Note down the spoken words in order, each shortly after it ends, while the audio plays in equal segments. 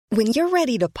When you're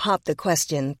ready to pop the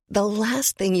question, the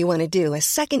last thing you want to do is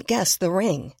second-guess the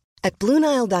ring. At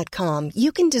BlueNile.com,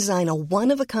 you can design a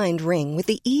one-of-a-kind ring with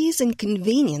the ease and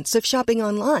convenience of shopping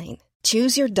online.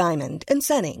 Choose your diamond and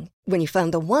setting. When you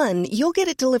find the one, you'll get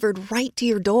it delivered right to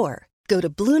your door. Go to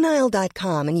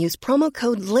BlueNile.com and use promo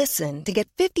code LISTEN to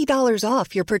get $50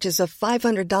 off your purchase of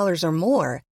 $500 or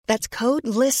more. That's code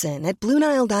LISTEN at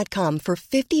BlueNile.com for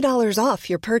 $50 off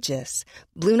your purchase.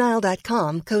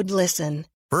 BlueNile.com, code LISTEN.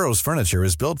 Burrow's furniture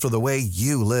is built for the way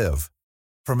you live.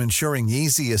 From ensuring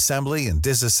easy assembly and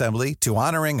disassembly to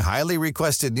honoring highly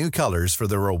requested new colors for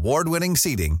their award-winning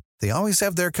seating, they always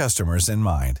have their customers in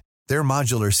mind. Their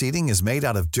modular seating is made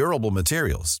out of durable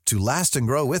materials to last and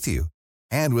grow with you.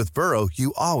 And with Burrow,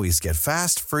 you always get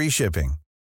fast, free shipping.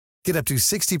 Get up to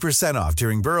 60% off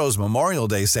during Burrow's Memorial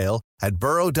Day sale at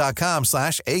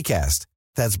burrow.com/ACAST.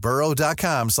 That's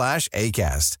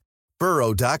burrow.com/ACAST.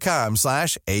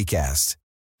 burrow.com/ACAST.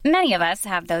 Many of us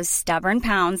have those stubborn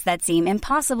pounds that seem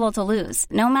impossible to lose,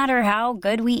 no matter how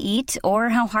good we eat or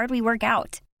how hard we work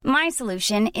out. My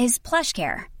solution is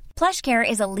PlushCare. PlushCare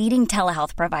is a leading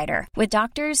telehealth provider with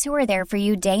doctors who are there for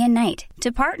you day and night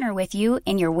to partner with you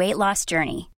in your weight loss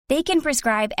journey. They can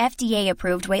prescribe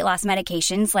FDA-approved weight loss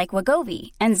medications like Wegovy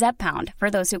and Zepbound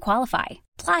for those who qualify.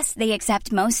 Plus, they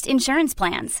accept most insurance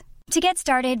plans. To get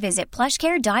started, visit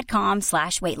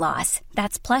plushcare.com/weightloss.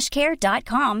 That's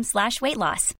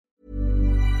plushcare.com/weightloss.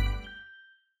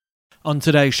 On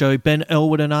today's show, Ben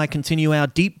Elwood and I continue our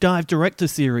deep dive director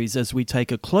series as we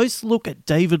take a close look at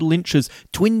David Lynch's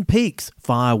Twin Peaks: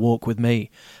 Fire Walk with Me.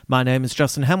 My name is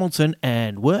Justin Hamilton,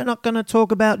 and we're not going to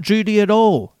talk about Judy at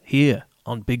all here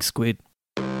on Big Squid.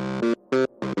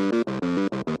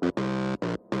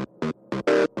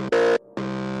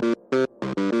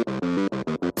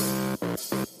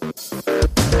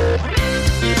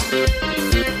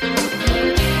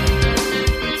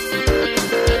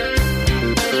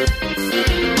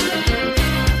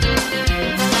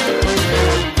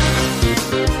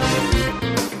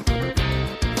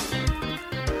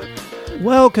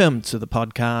 Welcome to the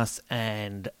podcast,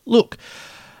 and look,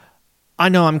 I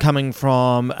know I'm coming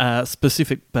from a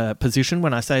specific position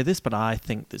when I say this, but I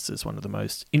think this is one of the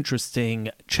most interesting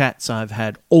chats I've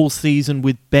had all season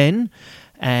with Ben,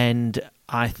 and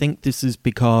I think this is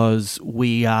because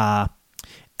we are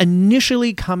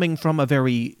initially coming from a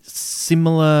very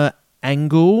similar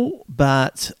angle,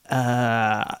 but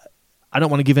I don't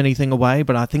want to give anything away,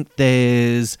 but I think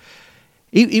there's...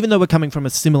 Even though we're coming from a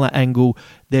similar angle,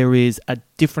 there is a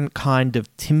different kind of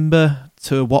timbre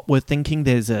to what we're thinking.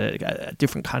 There's a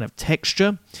different kind of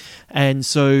texture. And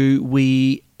so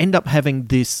we end up having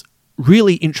this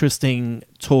really interesting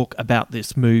talk about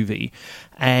this movie.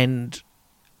 And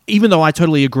even though I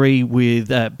totally agree with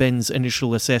Ben's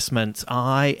initial assessment,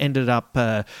 I ended up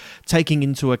taking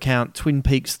into account Twin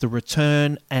Peaks: The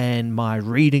Return and my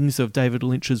readings of David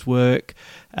Lynch's work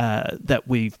that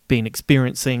we've been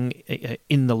experiencing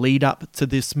in the lead up to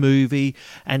this movie.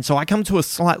 And so I come to a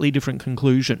slightly different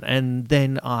conclusion, and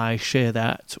then I share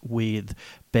that with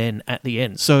Ben at the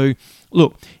end. So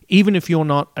look, even if you're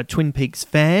not a Twin Peaks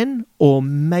fan, or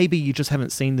maybe you just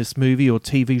haven't seen this movie or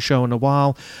TV show in a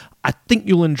while, I think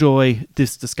you'll enjoy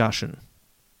this discussion.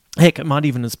 Heck, it might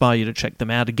even inspire you to check them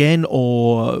out again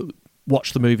or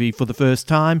watch the movie for the first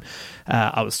time.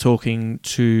 I was talking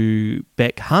to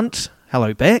Beck Hunt.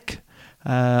 Hello, Beck.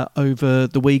 Over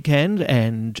the weekend,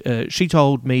 and she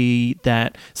told me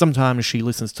that sometimes she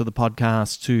listens to the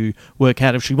podcast to work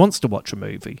out if she wants to watch a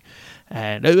movie.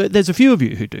 And there's a few of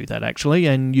you who do that, actually,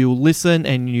 and you'll listen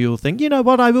and you'll think, you know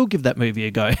what, I will give that movie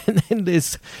a go. And then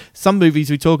there's some movies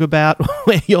we talk about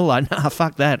where you're like, nah,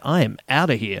 fuck that, I am out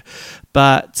of here.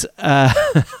 But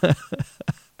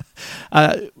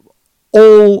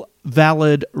all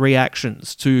valid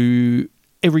reactions to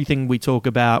everything we talk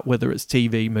about, whether it's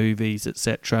TV, movies,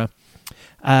 etc.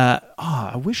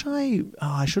 I wish I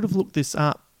should have looked this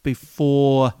up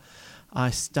before I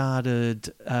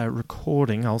started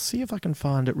recording. I'll see if I can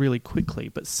find it really quickly.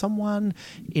 But someone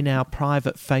in our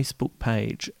private Facebook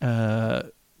page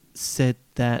said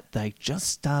that they just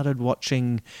started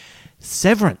watching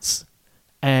Severance.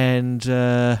 And,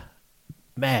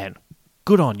 man,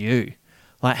 good on you.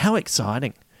 Like, how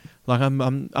exciting. Like,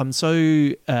 I'm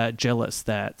so jealous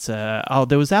that...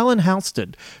 there was Alan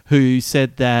Halstead who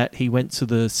said that he went to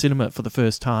the cinema for the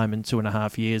first time in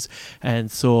 2.5 years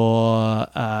and saw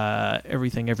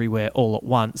Everything Everywhere All at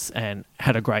Once and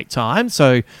had a great time.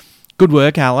 So, good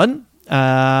work, Alan.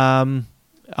 I'm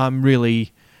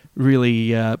really,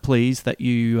 really pleased that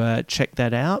you checked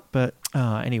that out. But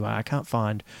anyway, I can't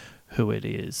find who it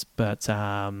is. But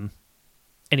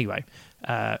anyway...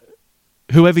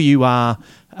 whoever you are,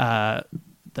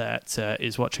 that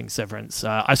is watching Severance.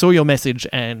 I saw your message,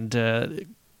 and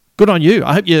good on you.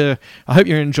 I hope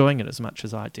you're enjoying it as much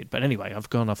as I did. But anyway, I've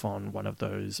gone off on one of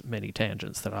those many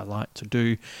tangents that I like to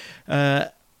do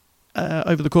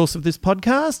over the course of this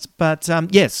podcast. But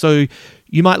so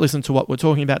you might listen to what we're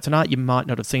talking about tonight. You might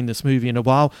not have seen this movie in a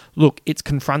while. Look, it's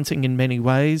confronting in many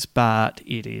ways, but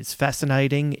it is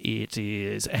fascinating. It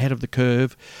is ahead of the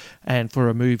curve. And for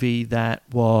a movie that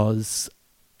was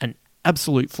an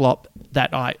absolute flop,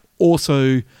 that I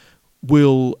also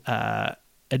will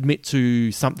admit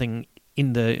to something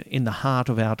in the heart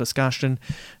of our discussion.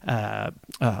 I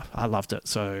loved it.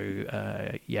 So,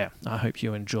 I hope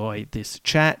you enjoy this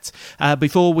chat.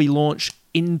 Before we launch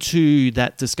into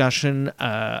that discussion,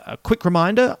 a quick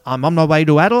reminder, I'm on my way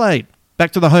to Adelaide,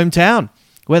 back to the hometown,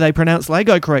 where they pronounce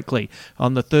Lego correctly.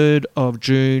 On the 3rd of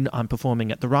June, I'm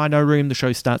performing at the Rhino Room. The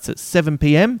show starts at 7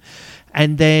 p.m.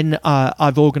 And then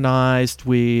I've organised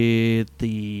with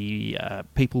the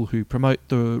people who promote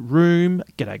the room,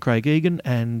 g'day Craig Egan,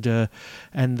 and the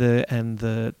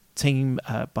team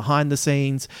behind the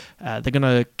scenes. They're going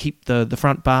to keep the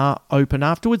front bar open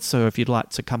afterwards, so if you'd like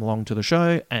to come along to the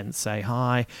show and say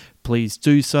hi, please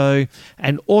do so.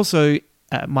 And also,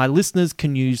 my listeners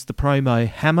can use the promo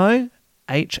HAMO,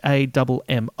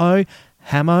 HAMMO,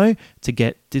 HAMO, to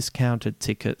get discounted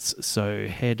tickets. So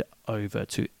head over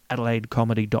to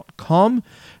AdelaideComedy.com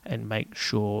and make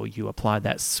sure you apply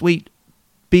that sweet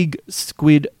big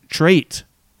squid treat.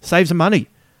 Save some money.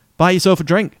 Buy yourself a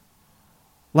drink.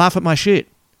 Laugh at my shit.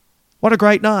 What a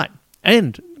great night.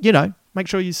 And, make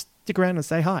sure you stick around and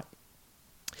say hi.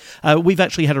 We've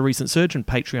actually had a recent surge in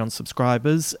Patreon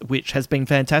subscribers, which has been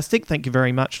fantastic. Thank you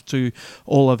very much to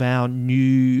all of our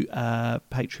new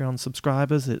Patreon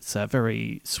subscribers. It's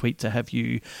very sweet to have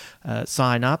you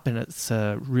sign up, and it's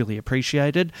really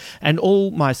appreciated. And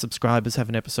all my subscribers have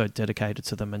an episode dedicated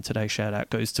to them, and today's shout-out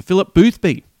goes to Philip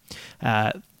Boothby.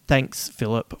 Thanks,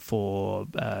 Philip, for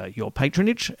your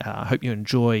patronage. I hope you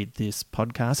enjoyed this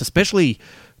podcast, especially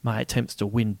my attempts to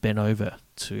win Ben over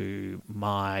to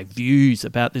my views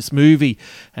about this movie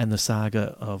and the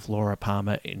saga of Laura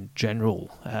Palmer in general.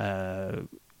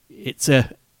 You're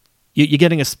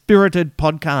getting a spirited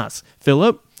podcast,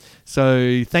 Philip.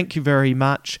 So thank you very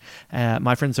much.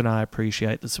 My friends and I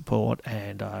appreciate the support,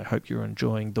 and I hope you're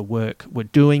enjoying the work we're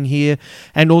doing here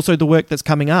and also the work that's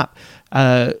coming up.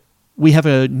 We have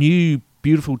a new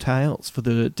Beautiful Tales for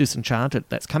the Disenchanted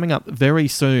that's coming up very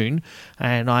soon,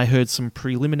 and I heard some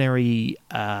preliminary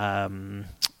production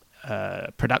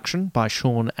by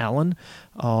Sean Allen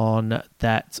on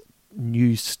that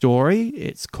new story.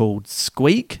 It's called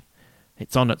Squeak.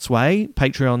 It's on its way.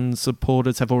 Patreon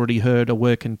supporters have already heard a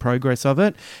work in progress of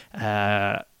it.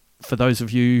 For those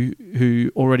of you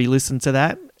who already listened to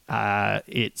that,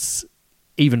 it's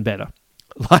even better.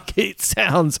 Like, it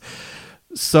sounds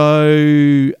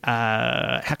so,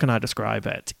 how can I describe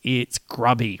it? It's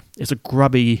grubby. It's a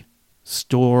grubby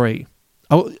story.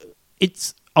 I'll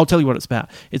tell you what it's about.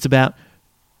 It's about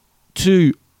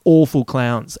two awful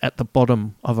clowns at the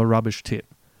bottom of a rubbish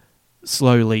tip,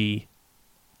 slowly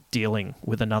dealing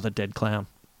with another dead clown.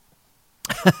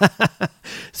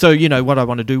 So, what I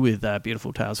want to do with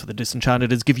Beautiful Tales for the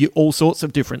Disenchanted is give you all sorts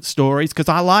of different stories, because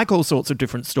I like all sorts of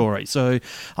different stories. So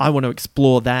I want to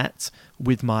explore that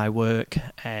with my work,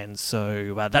 and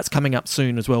so that's coming up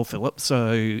soon as well, Philip.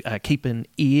 So keep an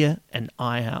ear and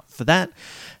eye out for that.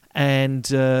 And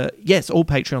yes, all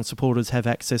Patreon supporters have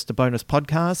access to bonus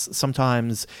podcasts.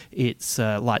 Sometimes it's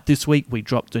like this week, we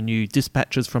dropped a new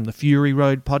Dispatches from the Fury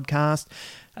Road podcast.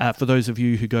 For those of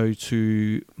you who go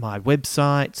to my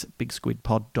website,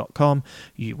 bigsquidpod.com,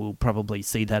 you will probably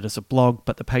see that as a blog,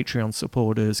 but the Patreon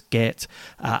supporters get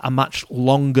a much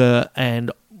longer and,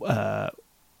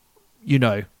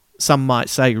 some might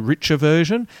say richer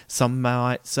version, some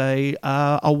might say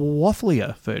a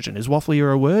wafflier version. Is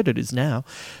wafflier a word? It is now.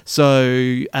 So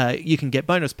you can get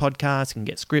bonus podcasts, you can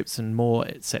get scripts and more,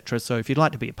 etc. So if you'd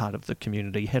like to be a part of the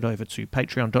community, head over to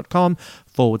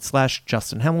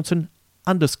patreon.com/Justin Hamilton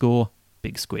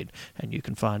 _Big Squid, and you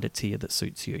can find a tier that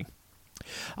suits you.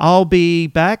 I'll be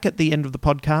back at the end of the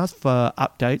podcast for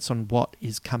updates on what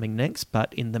is coming next,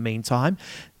 but in the meantime,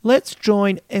 let's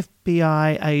join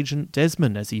FBI agent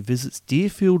Desmond as he visits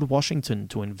Deerfield, Washington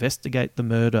to investigate the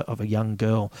murder of a young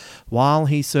girl. While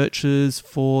he searches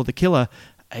for the killer,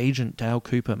 Agent Dale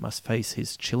Cooper must face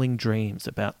his chilling dreams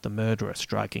about the murderer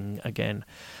striking again.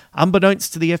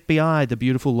 Unbeknownst to the FBI, the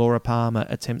beautiful Laura Palmer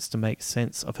attempts to make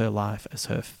sense of her life as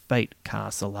her fate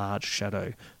casts a large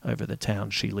shadow over the town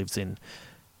she lives in.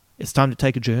 It's time to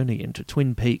take a journey into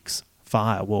Twin Peaks.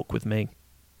 Fire Walk with me.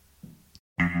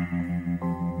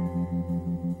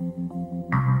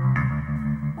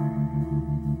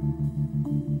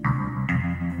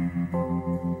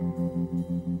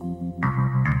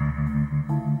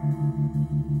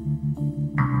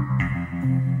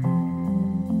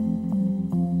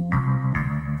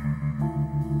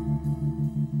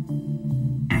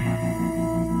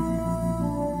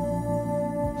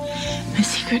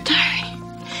 secret diary.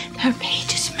 That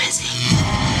page is missing.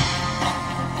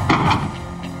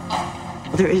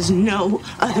 There is no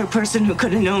other person who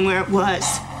could have known where it was.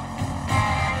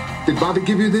 Did Bobby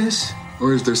give you this?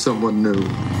 Or is there someone new? Your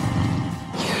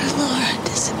Laura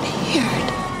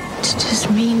disappeared. It's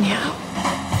just me now.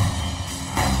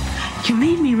 You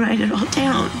made me write it all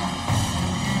down.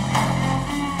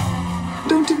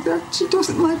 Don't do that. She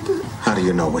doesn't like that. How do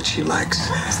you know what she likes?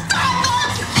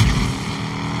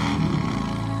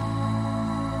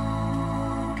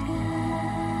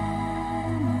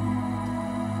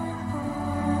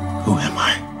 Who am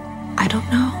I? I don't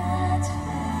know.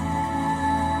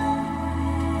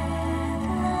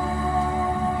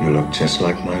 You look just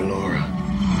like my Laura.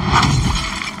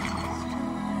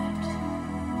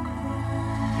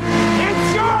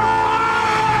 It's yours!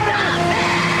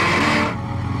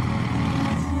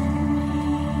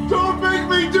 Don't make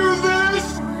me do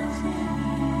this!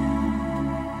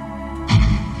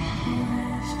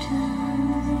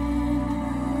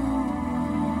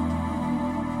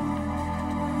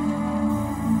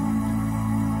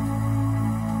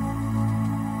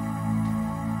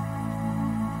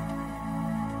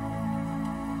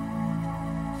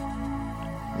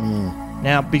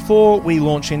 Now, before we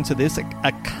launch into this,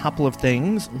 a couple of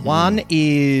things. One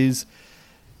is,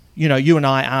 you know, you and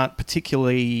I aren't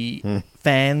particularly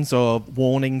fans of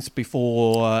warnings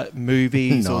before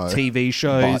movies or TV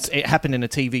shows. It happened in a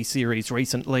TV series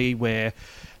recently where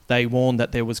they warned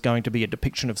that there was going to be a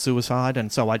depiction of suicide,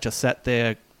 and so I just sat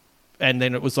there, and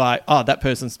then it was like, oh, that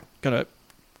person's going to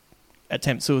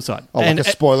attempt suicide. Oh, and like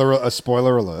a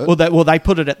spoiler alert? Well, they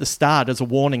put it at the start as a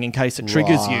warning in case it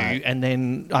triggers Right. you, and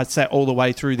then I sat all the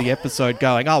way through the episode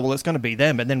going, oh, well, it's going to be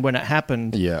them, and then when it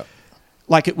happened, Yeah.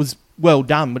 like, it was well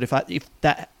done, but if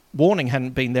that warning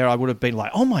hadn't been there, I would have been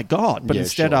like, oh my God, but Yeah,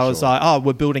 instead sure, I was sure. like, oh,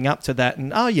 we're building up to that,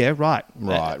 and oh yeah, right.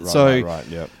 Right,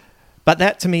 yep. But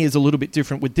that to me is a little bit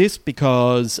different with this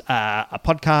because a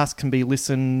podcast can be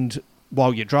listened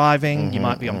while you're driving. You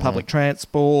might be on public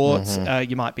transport.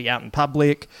 You might be out in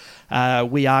public.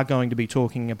 We are going to be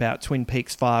talking about Twin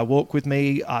Peaks Fire Walk with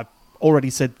Me. I've already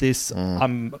said this.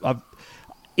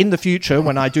 In the future,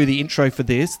 when I do the intro for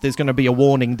this, there's going to be a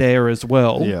warning there as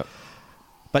well. Yeah.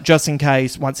 But just in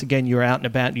case, once again, you're out and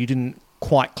about and you didn't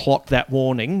quite clock that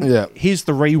warning, here's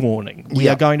the re-warning. We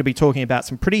are going to be talking about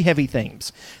some pretty heavy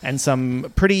themes and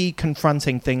some pretty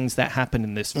confronting things that happen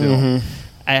in this film.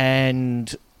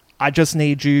 And I just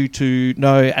need you to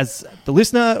know, as the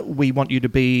listener, we want you to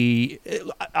be...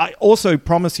 I also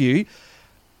promise you,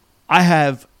 I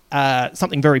have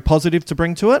something very positive to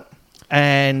bring to it.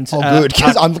 And Good,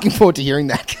 because I'm looking forward to hearing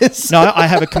that. No, I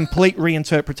have a complete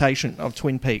reinterpretation of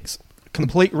Twin Peaks.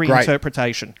 Complete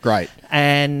reinterpretation. Great.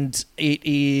 And it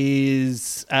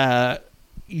is,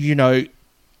 you know...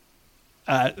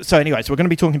 so anyway, so we're going to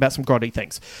be talking about some grotty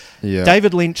things. Yeah.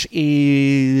 David Lynch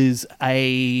is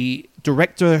a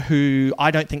director who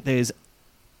I don't think there's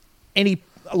any...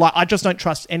 Like, I just don't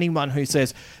trust anyone who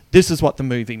says, this is what the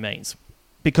movie means.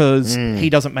 Because he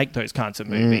doesn't make those kinds of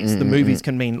movies. The movies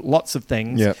can mean lots of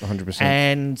things. Yeah, 100%.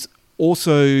 And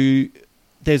also,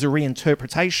 there's a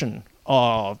reinterpretation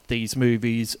of these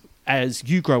movies as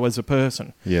you grow as a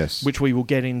person. Yes. Which we will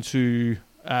get into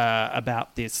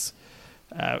about this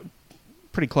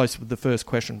pretty close with the first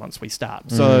question once we start.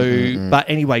 So, but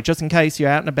anyway, just in case you're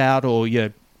out and about or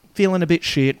you're feeling a bit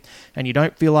shit and you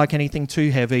don't feel like anything too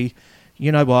heavy,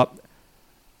 you know what?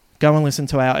 Go and listen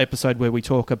to our episode where we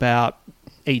talk about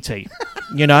E.T.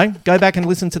 You know? Go back and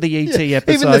listen to the E.T.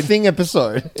 episode. Even the Thing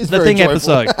episode is The very Thing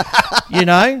joyful. episode. You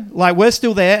know? Like, we're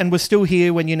still there and we're still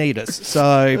here when you need us.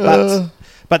 So,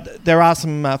 but there are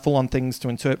some full-on things to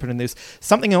interpret in this.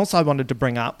 Something else I wanted to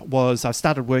bring up was I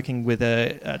started working with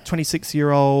a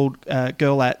 26-year-old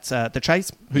girl at The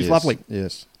Chase who's lovely.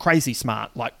 Yes. Crazy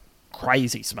smart. Like,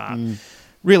 crazy smart.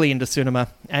 Really into cinema.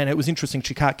 And it was interesting.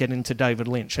 She can't get into David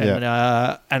Lynch. And,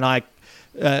 and I...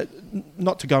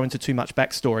 not to go into too much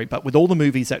backstory, but with all the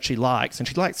movies that she likes, and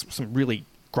she likes some really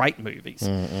great movies,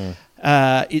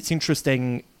 it's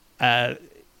interesting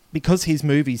because his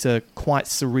movies are quite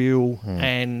surreal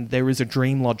and there is a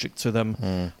dream logic to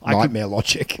them. Nightmare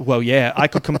logic. Well, yeah, I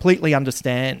could completely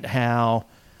understand how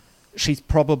she's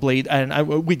probably, and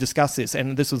we discussed this,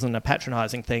 and this wasn't a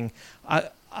patronising thing,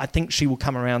 I think she will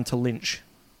come around to Lynch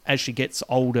as she gets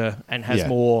older and has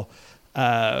more...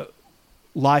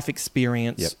 life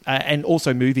experience and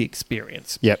also movie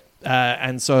experience.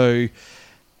 And so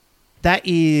that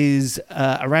is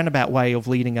a roundabout way of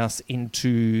leading us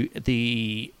into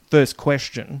the first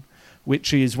question,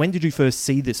 which is, when did you first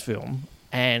see this film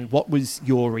and what was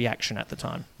your reaction at the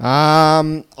time?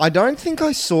 I don't think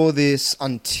I saw this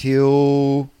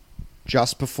until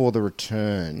just before The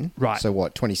Return. Right. So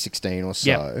what, 2016 or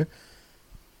so. Yep.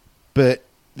 But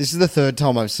this is the third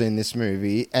time I've seen this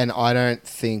movie, and I don't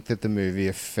think that the movie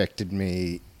affected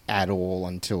me at all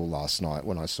until last night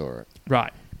when I saw it.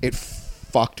 Right. It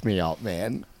fucked me up,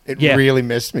 man. It Yeah. really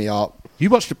messed me up. You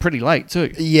watched it pretty late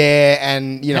too. Yeah,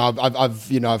 and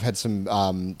I've had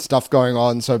some stuff going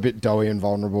on, so a bit doughy and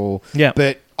vulnerable. Yeah.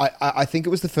 But I think it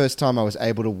was the first time I was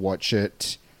able to watch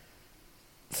it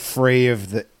free of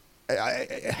the.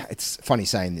 It's funny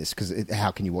saying this because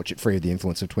how can you watch it free of the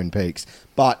influence of Twin Peaks?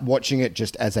 But watching it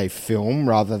just as a film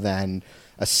rather than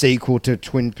a sequel to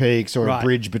Twin Peaks or Right. a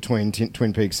bridge between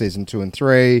Twin Peaks season 2 and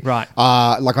 3. Right.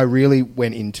 Like I really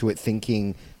went into it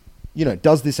thinking,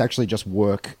 does this actually just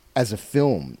work as a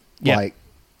film? Yeah. Like,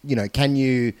 can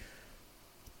you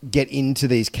get into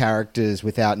these characters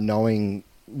without knowing,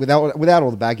 without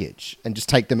all the baggage, and just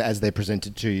take them as they're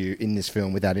presented to you in this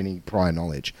film without any prior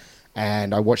knowledge?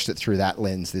 And I watched it through that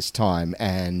lens this time,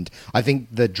 and I think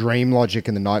the dream logic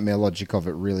and the nightmare logic of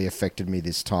it really affected me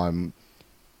this time,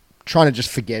 trying to just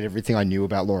forget everything I knew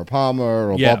about Laura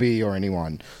Palmer or Yeah. Bobby or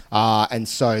anyone. And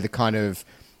so the kind of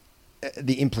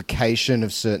the implication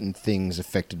of certain things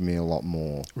affected me a lot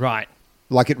more. Right.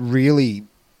 Like it really,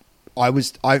 I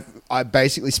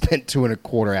basically spent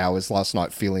 2.25 hours last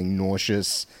night feeling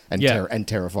nauseous and Yeah. and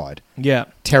terrified. Yeah.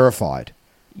 Terrified.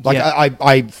 Like Yeah.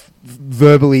 I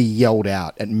verbally yelled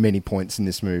out at many points in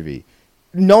this movie,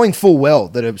 knowing full well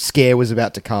that a scare was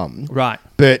about to come. Right.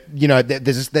 But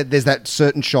there's that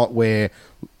certain shot where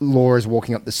Laura's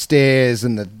walking up the stairs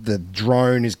and the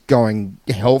drone is going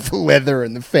hell for leather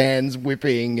and the fan's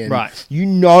whipping, and Right. you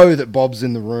know that Bob's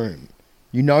in the room.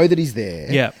 You know that he's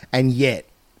there. Yeah. And yet,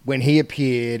 when he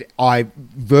appeared, I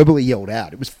verbally yelled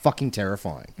out. It was fucking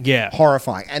terrifying. Yeah.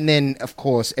 Horrifying. And then, of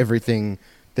course, everything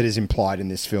that is implied in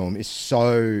this film is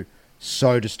so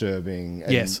disturbing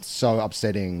and Yes. so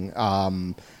upsetting.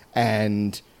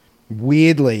 And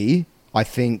weirdly, I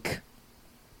think,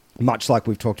 much like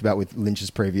we've talked about with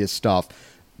Lynch's previous stuff,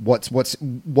 what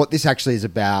this actually is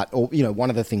about, or one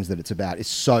of the things that it's about, is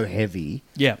so heavy,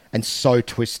 Yeah. and so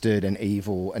twisted and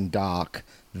evil and dark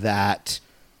that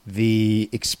the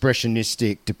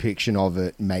expressionistic depiction of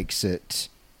it makes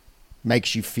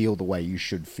you feel the way you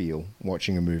should feel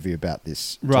watching a movie about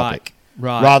this topic.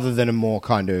 Right. Rather than a more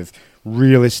kind of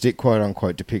realistic, quote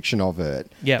unquote, depiction of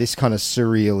it. Yeah. This kind of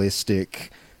surrealistic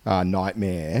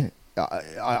nightmare,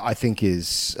 I think,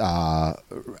 is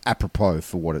apropos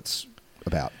for what it's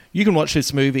about. You can watch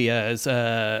this movie as,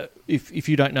 if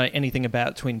you don't know anything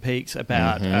about Twin Peaks,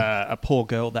 about a poor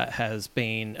girl that has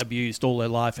been abused all her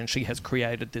life, and she has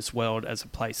created this world as a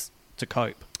place to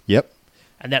cope. Yep.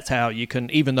 And that's how you can,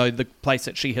 even though the place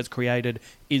that she has created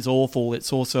is awful,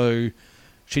 it's also,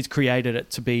 she's created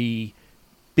it to be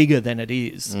bigger than it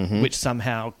is, which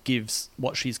somehow gives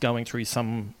what she's going through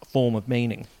some form of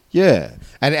meaning. Yeah,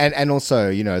 and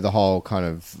also, the whole kind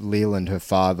of Leland, her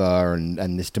father,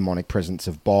 and this demonic presence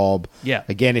of Bob. Yeah.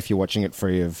 Again, if you're watching it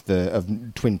free of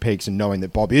Twin Peaks and knowing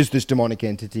that Bob is this demonic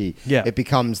entity, Yeah. it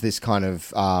becomes this kind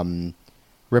of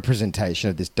representation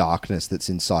of this darkness that's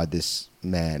inside this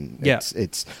man. Yeah.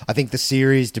 It's. I think the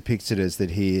series depicts it as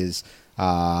that he is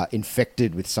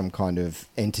infected with some kind of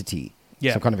entity.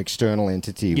 Yeah. Some kind of external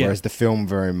entity, Yeah. whereas the film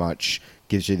very much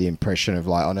gives you the impression of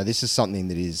like, oh no, this is something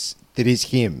that is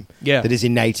him, Yeah. that is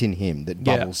innate in him, that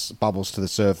Yeah. bubbles to the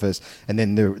surface, and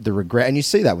then the regret, and you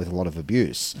see that with a lot of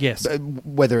abuse. Yes.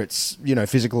 Whether it's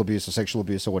physical abuse or sexual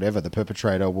abuse or whatever, the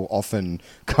perpetrator will often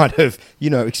kind of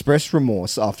express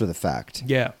remorse after the fact.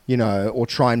 Yeah. Or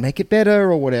try and make it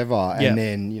better or whatever, Yeah. and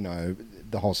then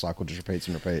the whole cycle just repeats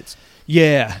and repeats.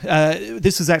 Yeah,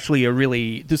 this is actually a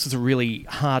really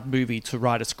hard movie to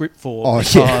write a script for, Oh,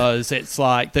 because it's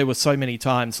like there were so many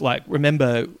times. Like,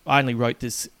 remember, I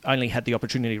only had the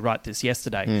opportunity to write this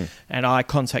yesterday, and I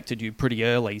contacted you pretty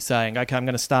early saying, "Okay, I'm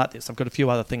going to start this. I've got a few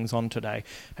other things on today."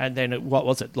 And then what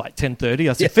was it, like 10:30?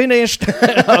 I said, "Finished."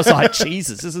 And I was like,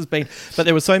 "Jesus, this has been." But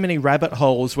there were so many rabbit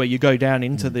holes where you go down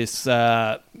into this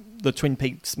the Twin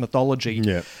Peaks mythology.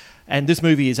 Yeah. And this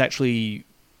movie is actually,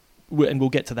 and we'll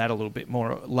get to that a little bit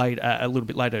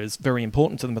later, is very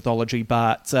important to the mythology,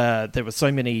 but there were so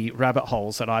many rabbit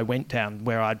holes that I went down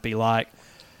where I'd be like,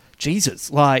 Jesus,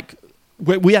 like,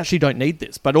 we actually don't need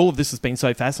this, but all of this has been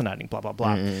so fascinating, blah, blah,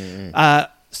 blah.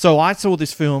 So I saw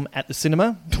this film at the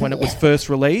cinema when it was first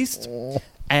released,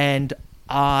 and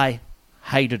I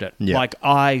hated it. Yeah. Like,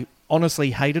 I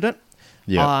honestly hated it.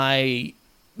 Yeah. I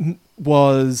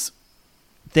was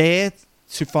there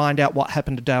to find out what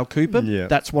happened to Dale Cooper. Yeah.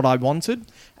 That's what I wanted,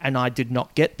 and I did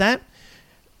not get that.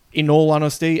 In all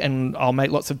honesty, and I'll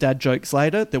make lots of dad jokes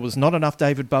later, there was not enough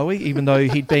David Bowie, even though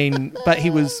he'd been... But he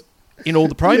was in all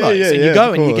the promos. Yeah, and you of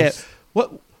go and you course. get,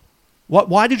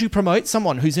 why did you promote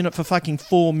someone who's in it for fucking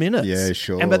 4 minutes? Yeah,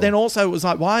 sure. But then also it was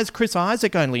like, why is Chris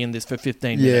Isaac only in this for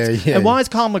 15 Yeah, minutes? yeah. And why is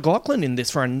Kyle MacLachlan in this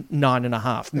for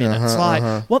 9.5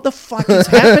 minutes? What the fuck is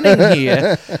happening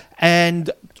here? And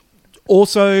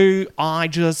also, I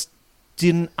just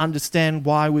didn't understand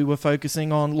why we were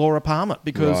focusing on Laura Palmer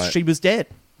because Right. she was dead.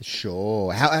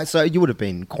 Sure. So you would have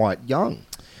been quite young.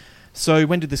 So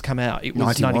when did this come out? It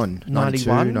was 91,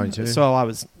 91. 92. So I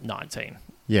was 19.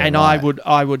 Yeah, and right.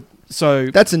 I would. So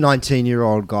That's a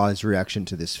 19-year-old guy's reaction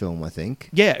to this film, I think.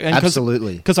 yeah, and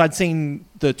Absolutely. Because I'd seen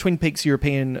the Twin Peaks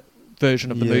European version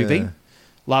of the Yeah. movie,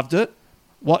 loved it,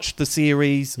 watched the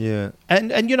series, Yeah.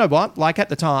 and you know what? Like at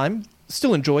the time,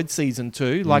 still enjoyed season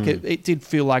 2. Like it did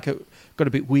feel like it got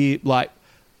a bit weird, like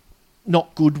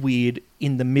not good weird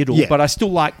in the middle, Yeah. but I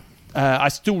still I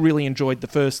still really enjoyed the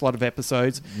first lot of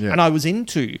episodes, Yeah. and I was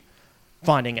into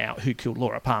finding out who killed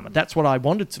Laura Palmer. That's what I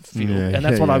wanted to feel, Yeah, and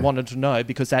that's yeah, what I yeah. wanted to know,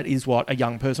 because that is what a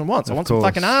young person wants. I Of want some course.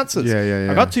 fucking answers. Yeah.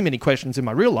 I got too many questions in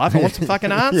my real life. I want some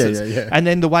fucking answers. yeah. And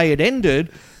then the way it ended,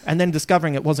 and then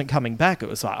discovering it wasn't coming back, it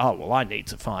was like, oh, well, I need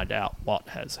to find out what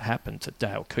has happened to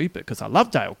Dale Cooper, because I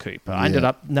love Dale Cooper. I ended Yeah.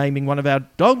 up naming one of our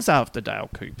dogs after Dale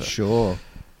Cooper. Sure.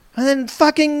 And then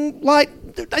fucking, like,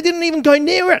 I didn't even go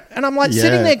near it. And I'm like Yeah.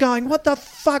 sitting there going, what the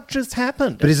fuck just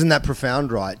happened? But isn't that profound,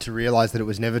 right? To realise that it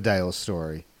was never Dale's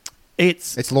story.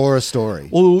 It's It's Laura's story.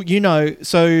 well, you know,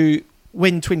 so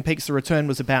when Twin Peaks The Return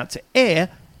was about to air,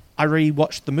 I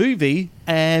rewatched the movie,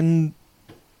 and,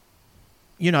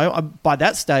 you know, by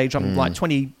that stage, I'm like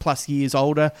 20 plus years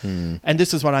older. And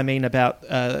this is what I mean about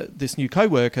this new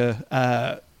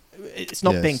coworker. It's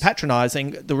not Yes. being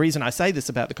patronising. The reason I say this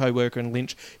about the coworker and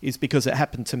Lynch is because it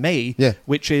happened to me, Yeah.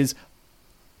 which is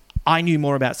I knew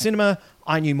more about cinema,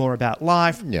 I knew more about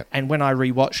life, Yeah. and when I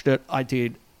rewatched it, I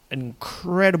did an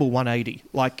incredible 180.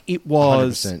 Like, it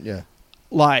was 100%, yeah.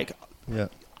 like Yeah.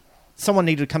 someone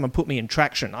needed to come and put me in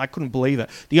traction. I couldn't believe it.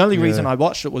 The only reason I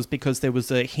watched it was because there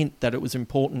was a hint that it was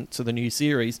important to the new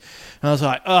series. And I was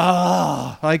like,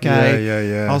 oh, okay.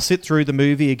 Yeah. I'll sit through the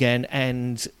movie again.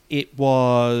 And it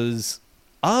was,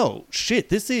 oh,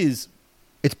 shit, It's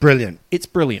brilliant. it's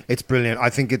brilliant. It's brilliant. I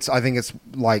think it's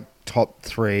like top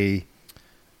 3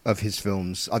 of his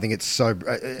films. I think it's so,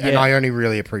 and Yeah. I only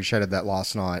really appreciated that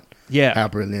last night. Yeah. How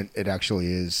brilliant it actually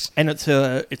is. And it's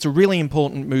a really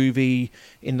important movie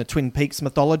in the Twin Peaks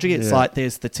mythology. It's Yeah. like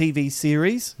there's the TV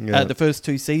series, Yeah. the first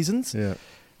 2 seasons. Yeah.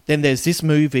 Then there's this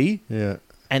movie. Yeah.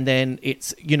 And then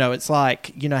it's, you know, it's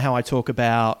like, you know how I talk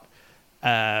about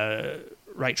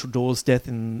Rachel Dawes' death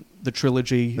in the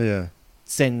trilogy Yeah.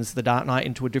 sends The Dark Knight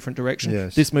into a different direction.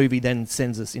 Yes. This movie then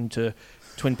sends us into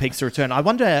Twin Peaks The Return. I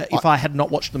wonder if I had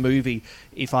not watched the movie,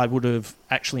 if I would have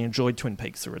actually enjoyed Twin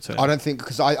Peaks The Return. I don't think,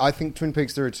 because I think Twin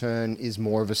Peaks The Return is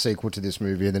more of a sequel to this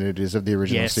movie than it is of the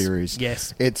original Yes. series.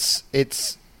 Yes. It's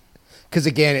because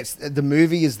again, it's the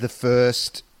movie is the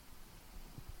first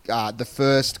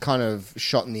kind of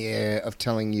shot in the air of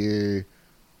telling you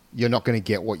you're not going to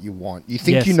get what you want. You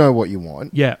think Yes. you know what you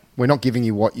want. Yeah. We're not giving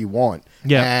you what you want.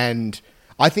 Yeah. And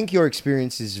I think your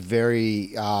experience is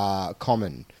very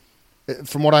common.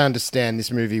 From what I understand,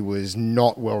 this movie was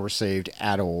not well received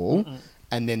at all.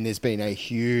 And then there's been a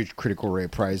huge critical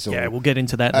reappraisal. Yeah, we'll get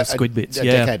into that in the Squid Bits. A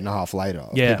Yeah. decade and a half later.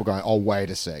 Of Yeah. People going, oh, wait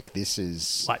a sec. This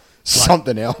is Like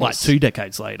something else. Like 2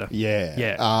 decades later. Yeah.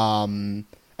 Yeah.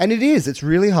 And it is. It's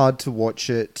really hard to watch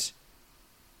it.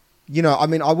 You know, I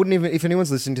mean, I wouldn't even... If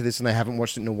anyone's listening to this and they haven't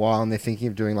watched it in a while and they're thinking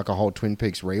of doing like a whole Twin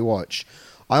Peaks rewatch,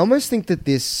 I almost think that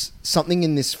something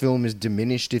in this film is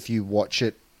diminished if you watch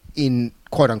it in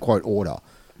quote-unquote order.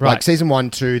 Right. Like season 1,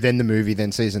 2, then the movie,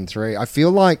 then season 3. I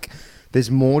feel like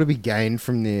there's more to be gained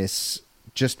from this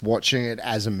just watching it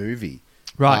as a movie.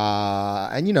 Right.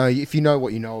 And, you know, if you know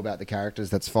what you know about the characters,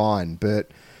 that's fine.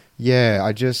 But, yeah,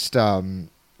 I just...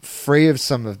 free of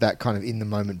some of that kind of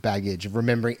in-the-moment baggage of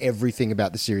remembering everything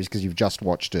about the series because you've just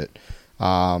watched it.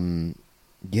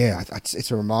 Yeah, it's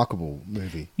a remarkable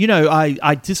movie. You know,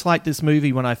 I disliked this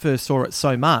movie when I first saw it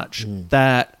so much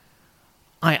that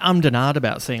I ummed and ahed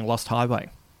about seeing Lost Highway,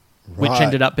 which Right.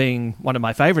 ended up being one of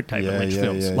my favourite David Lynch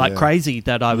films. Like yeah. crazy,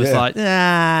 that I was like,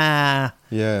 Yeah.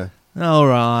 all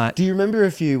right. Do you remember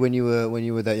when you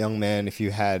were that young man, if you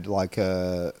had like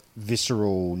a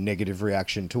visceral negative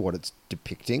reaction to what it's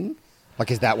depicting? Like,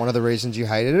 is that one of the reasons you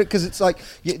hated it? Because it's like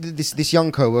this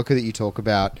young coworker that you talk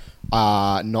about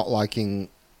not liking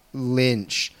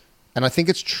Lynch, and I think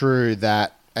it's true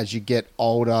that as you get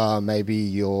older, maybe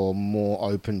you're more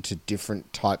open to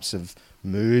different types of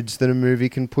moods that a movie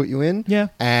can put you in. Yeah.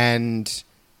 And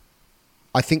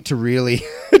I think to really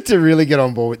get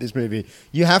on board with this movie,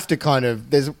 you have to kind of,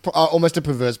 there's almost a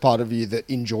perverse part of you that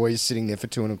enjoys sitting there for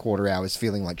 2.25 hours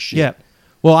feeling like shit. Yeah.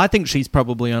 Well, I think she's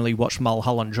probably only watched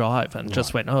Mulholland Drive and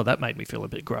just went, oh, that made me feel a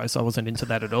bit gross. I wasn't into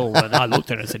that at all. And I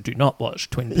looked at her and said, do not watch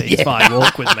Twin Peaks Fire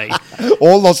Walk with me.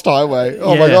 Or Lost Highway.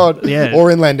 Oh, my God. Yeah. Or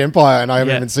Inland Empire. And I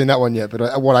haven't even seen that one yet.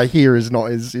 But what I hear is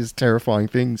terrifying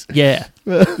things. Yeah.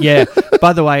 Yeah.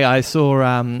 By the way, I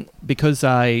saw, because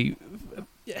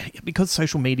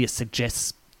social media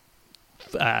suggests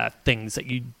things that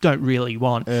you don't really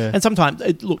want. And sometimes,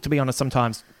 to be honest,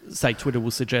 sometimes, say, Twitter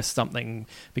will suggest something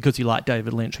because you like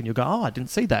David Lynch and you'll go, oh, I didn't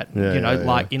see that.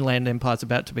 Inland Empire's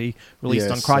about to be released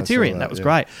on Criterion. That was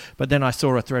great. But then I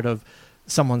saw a thread of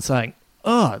someone saying,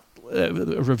 a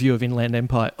review of Inland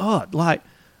Empire,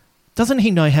 doesn't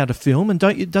he know how to film, and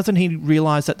doesn't he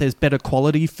realise that there's better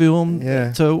quality film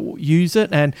to use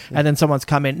it? And then someone's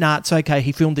come in, nah, it's okay,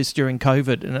 he filmed this during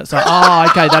COVID. And it's like, oh,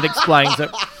 okay, that explains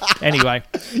it. Anyway.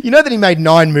 You know that he made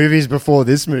 9 movies before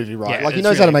this movie, right? Yeah, he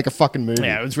knows how to make a fucking movie.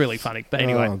 Yeah, it was really funny. But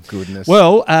anyway. Oh, goodness.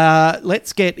 Well,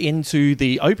 let's get into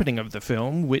the opening of the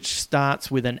film, which starts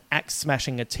with an axe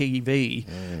smashing a TV.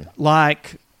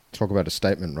 Talk about a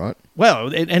statement, right?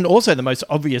 Well, and also the most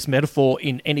obvious metaphor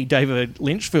in any David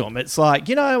Lynch film. It's like,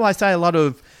 I say a lot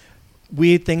of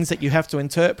weird things that you have to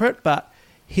interpret, but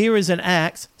here is an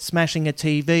axe smashing a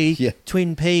TV. Yeah.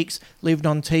 Twin Peaks lived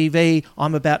on TV.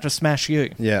 I'm about to smash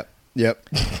you. Yeah. Yep.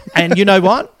 And you know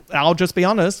what? I'll just be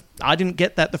honest. I didn't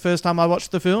get that the first time I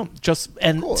watched the film.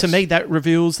 To me, that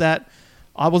reveals that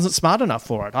I wasn't smart enough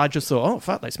for it. I just thought, oh,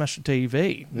 fuck, they smashed the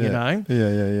TV, you know?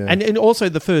 Yeah. And also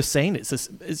the first scene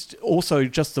is also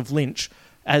just of Lynch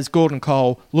as Gordon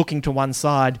Cole looking to one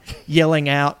side, yelling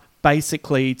out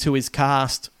basically to his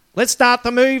cast, let's start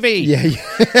the movie. Yeah.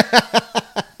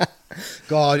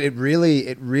 God, it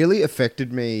really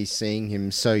affected me seeing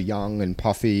him so young and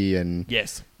puffy and...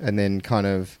 Yes. And then kind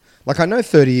of... I know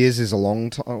 30 years is a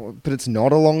long time, but it's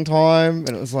not a long time.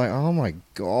 And it was like, oh my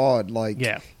God.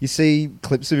 You see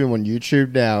clips of him on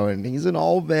YouTube now and he's an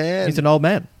old man. He's an old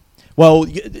man. Well,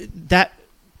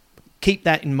 keep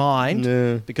that in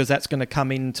mind because that's going to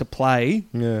come into play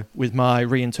with my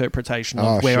reinterpretation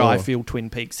of where I feel Twin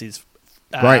Peaks is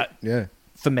great. Yeah.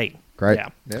 For me. Great. Yeah.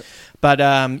 Yep. But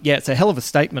it's a hell of a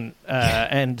statement,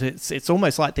 and it's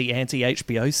almost like the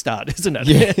anti-HBO start, isn't it?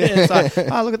 Yeah. It's like,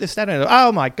 oh, look at this statement.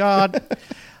 Oh my God,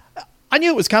 I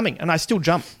knew it was coming, and I still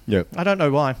jump. Yeah. I don't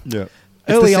know why. Yeah.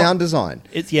 It's the sound design.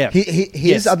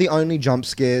 His are the only jump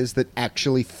scares that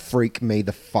actually freak me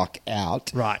the fuck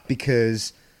out. Right.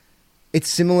 Because it's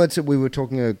similar to, we were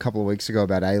talking a couple of weeks ago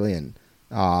about Alien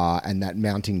and that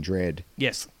mounting dread.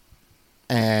 Yes.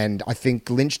 And I think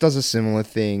Lynch does a similar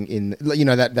thing in,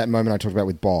 that moment I talked about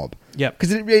with Bob. Yeah.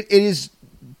 Because it is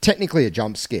technically a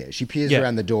jump scare. She peers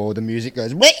around the door, the music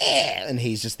goes, wah! And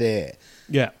he's just there.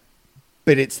 Yeah.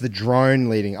 But it's the drone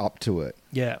leading up to it.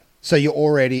 Yeah. So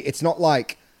it's not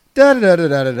like,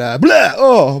 da-da-da-da-da-da, blah,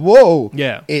 oh, whoa.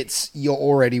 Yeah. You're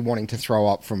already wanting to throw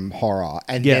up from horror.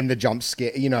 And then the jump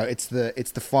scare, it's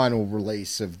the final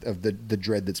release of the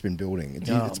dread that's been building.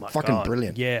 It's fucking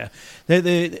brilliant. Yeah.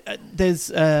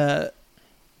 There's, I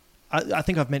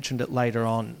think I've mentioned it later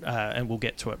on, and we'll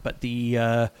get to it, but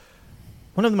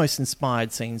one of the most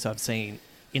inspired scenes I've seen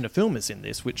in a film is in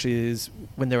this, which is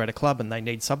when they're at a club and they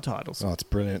need subtitles. Oh, it's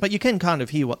brilliant. But you can kind of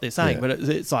hear what they're saying, but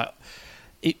it's like,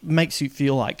 it makes you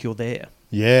feel like you're there.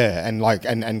 Yeah, and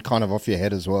and kind of off your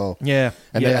head as well. Yeah.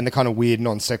 And the kind of weird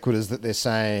non sequiturs that they're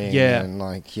saying. Yeah. And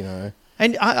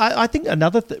And I think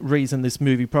another reason this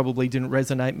movie probably didn't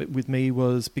resonate with me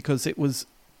was because it was,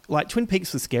 Twin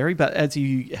Peaks was scary, but as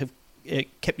you have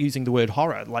kept using the word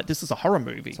horror, this is a horror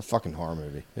movie. It's a fucking horror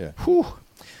movie, yeah. Whew.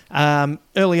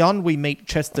 Early on, we meet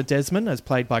Chester Desmond, as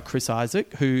played by Chris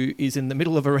Isaac, who is in the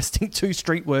middle of arresting 2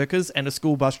 street workers and a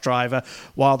school bus driver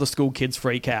while the school kids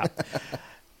freak out.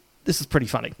 This is pretty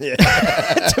funny. Yeah.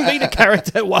 To meet a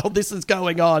character while this is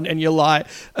going on, and you're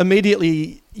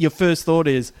immediately your first thought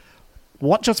is,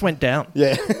 what just went down?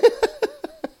 Yeah.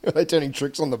 Are they turning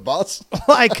tricks on the bus?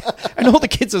 And all the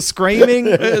kids are screaming.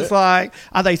 It's are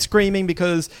they screaming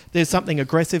because there's something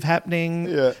aggressive happening?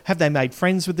 Yeah. Have they made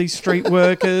friends with these street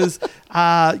workers?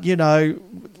 Maybe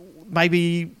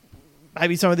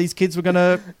some of these kids were going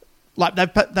to,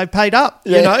 they've paid up,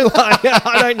 I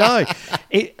don't know.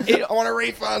 I want a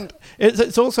refund.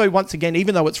 It's also, once again,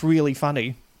 even though it's really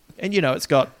funny, and, it's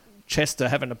got Chester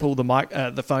having to pull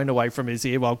the phone away from his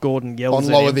ear while Gordon yells at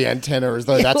him. Lower the antenna as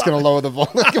though that's going to lower the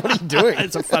volume. What are you doing?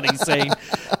 It's a funny scene.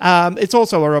 It's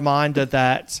also a reminder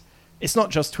that it's not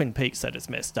just Twin Peaks that is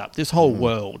messed up. This whole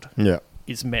world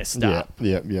is messed up.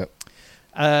 Yeah.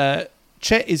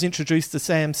 Chet is introduced to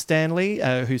Sam Stanley,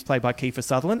 who's played by Kiefer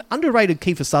Sutherland. Underrated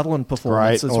Kiefer Sutherland performance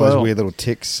Right, as all well. those weird little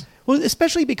ticks. Well,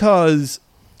 especially because,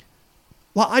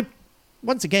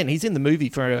 once again, he's in the movie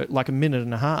for like a minute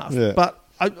and a half. Yeah. But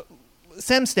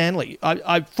Sam Stanley,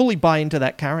 I fully buy into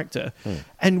that character.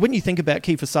 And when you think about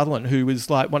Kiefer Sutherland, who is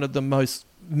like one of the most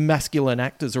masculine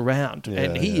actors around,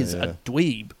 and he is a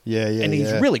dweeb. And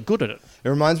he's really good at it. It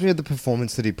reminds me of the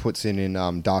performance that he puts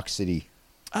in Dark City.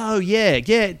 Oh yeah,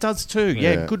 it does too.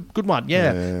 Yeah, Yeah. good one.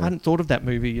 Yeah. I hadn't thought of that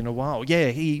movie in a while. Yeah,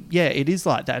 it is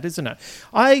like that, isn't it?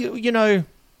 I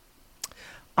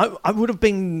would have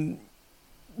been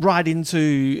right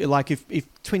into, like, if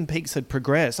Twin Peaks had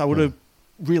progressed, I would have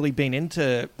really been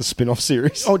into The spin-off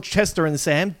series. old Chester and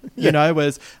Sam, you know,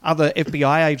 as other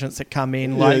FBI agents that come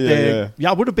in. Like,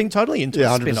 I would have been totally into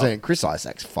a 100%. spin-off. Chris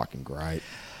Isaac's fucking great.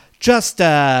 Just, What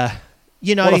a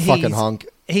fucking hunk.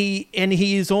 He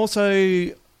is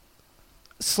also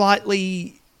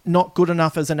slightly not good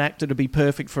enough as an actor to be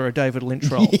perfect for a David Lynch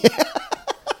role.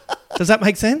 Does that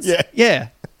make sense? Yeah.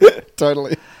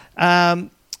 Totally. All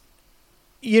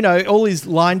his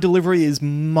line delivery is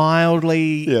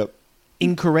mildly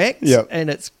incorrect, and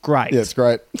it's great. Yeah, it's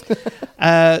great.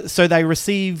 So they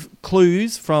receive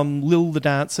clues from Lil the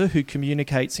Dancer, who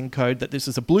communicates in code that this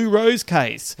is a Blue Rose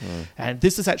case. And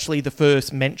this is actually the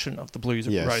first mention of the Blue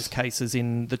Rose cases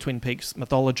in the Twin Peaks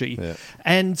mythology. Yeah.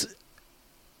 And,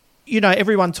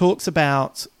 everyone talks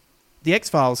about the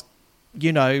X-Files,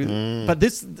 but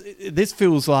this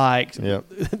feels like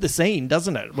the scene,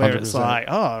 doesn't it? Where 100%. it's like,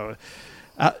 I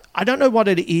don't know what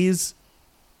it is,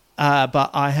 but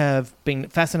I have been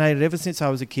fascinated ever since I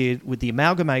was a kid with the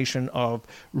amalgamation of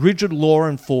rigid law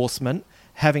enforcement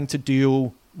having to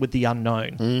deal with the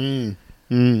unknown.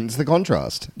 It's the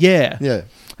contrast. Yeah.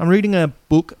 I'm reading a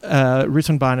book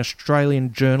written by an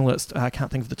Australian journalist. I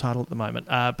can't think of the title at the moment,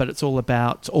 but it's all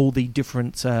about all the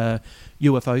different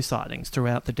UFO sightings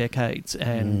throughout the decades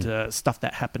and stuff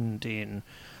that happened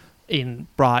in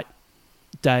Bright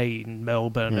Day in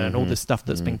Melbourne and all this stuff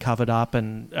that's been covered up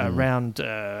and around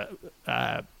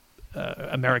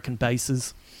American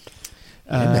bases.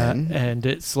 And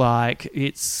it's like,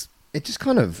 It just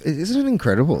kind of, isn't it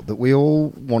incredible that we all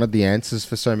wanted the answers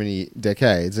for so many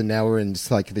decades, and now we're in just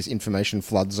like this information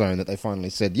flood zone that they finally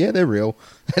said, yeah, they're real,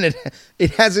 and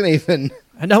it hasn't even.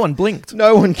 And no one blinked.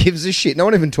 No one gives a shit. No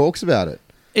one even talks about it.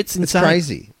 It's insane. It's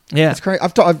crazy. Yeah, it's crazy.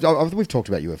 We've talked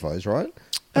about UFOs, right?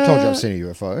 I've told you I've seen a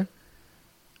UFO.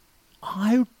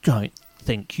 I don't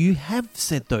think you have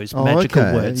said those magical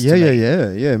words. Yeah, to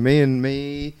me. yeah.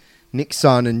 Me, Nick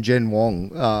Sun, and Jen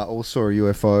Wong all saw a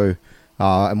UFO.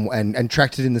 And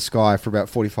tracked it in the sky for about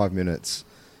 45 minutes,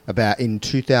 about in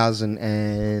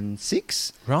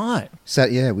 2006. Right.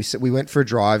 We went for a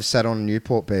drive, sat on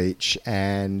Newport Beach,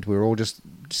 and we were all just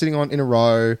sitting in a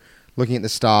row, looking at the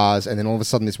stars, and then all of a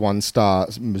sudden this one star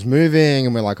was moving,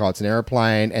 and we're like, oh, it's an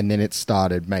aeroplane, and then it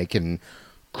started making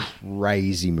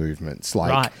crazy movements,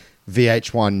 like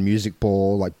VH1 music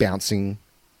ball, like bouncing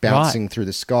through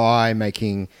the sky,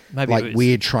 making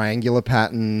weird triangular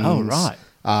patterns. Oh, right.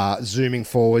 Zooming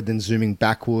forward, then zooming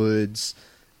backwards.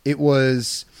 It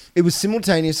was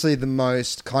simultaneously the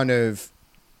most kind of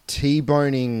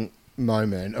T-boning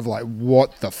moment of like,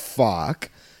 what the fuck?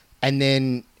 And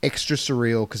then extra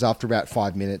surreal because after about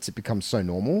 5 minutes, it becomes so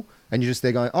normal. And you're just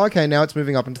there going, oh, okay, now it's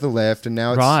moving up and to the left, and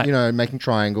now it's, making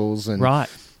triangles. And it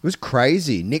was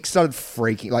crazy. Nick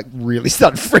really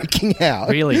started freaking out.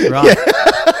 Really? Right.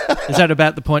 Yeah. Is that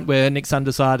about the point where Nick's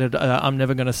undecided, I'm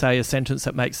never going to say a sentence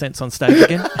that makes sense on stage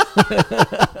again?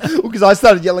 Because I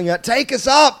started yelling out, take us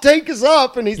up.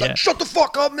 And he's like, shut the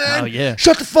fuck up, man. Oh, yeah.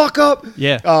 Shut the fuck up.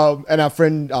 Yeah. And our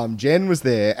friend Jen was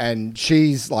there, and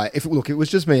she's like, if it was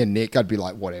just me and Nick, I'd be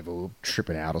like, whatever, we're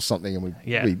tripping out or something. And we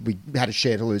had a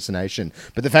shared hallucination.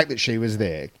 But the fact that she was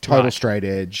there, total straight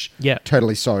edge,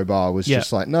 totally sober, was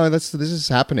just like, no, this is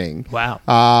happening. Wow.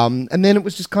 And then it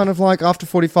was just kind of like, after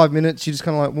 45 minutes, you just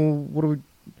kind of like, well, what do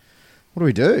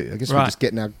we do? I guess we just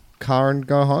get in our car and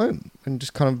go home and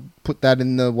just kind of put that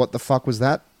in the what the fuck was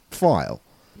that file.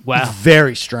 Wow. It's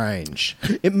very strange.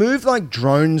 It moved like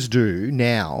drones do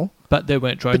now. But there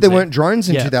weren't drones. But there weren't drones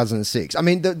in 2006. I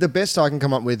mean, the best I can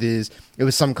come up with is it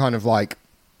was some kind of like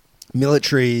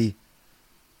military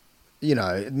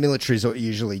militaries are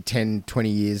usually 10, 20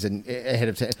 years ahead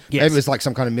of 10. Yes. Maybe it was like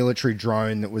some kind of military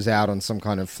drone that was out on some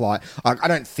kind of flight. I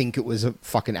don't think it was a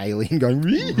fucking alien going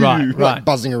Right.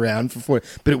 buzzing around for 40.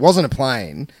 But it wasn't a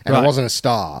plane, and Right. it wasn't a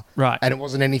star. Right. And it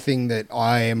wasn't anything that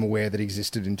I am aware that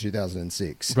existed in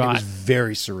 2006. Right. It was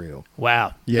very surreal.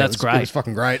 Wow, Yeah, that's it great. was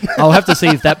fucking great. I'll have to see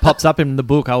if that pops up in the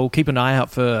book. I will keep an eye out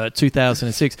for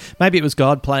 2006. Maybe it was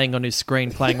God playing on his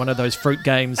screen, playing one of those fruit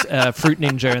games, Fruit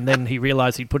Ninja, and then he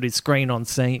realised he'd put his screen on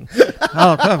scene.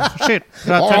 Oh shit!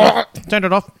 Turn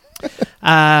it off.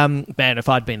 Man, if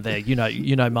I'd been there, you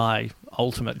know, my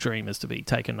ultimate dream is to be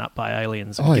taken up by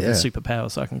aliens and given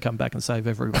superpowers so I can come back and save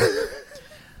everyone.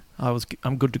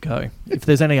 I'm good to go. If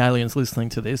there's any aliens listening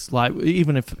to this, like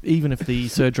even if the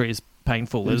surgery is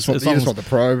painful, You just want the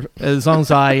probe. as long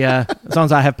as I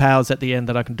have powers at the end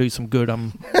that I can do some good,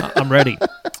 I'm ready.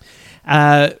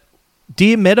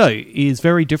 Deer Meadow is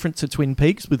very different to Twin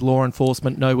Peaks, with law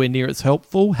enforcement nowhere near as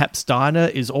helpful. Haps Diner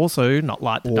is also not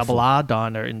like the Double R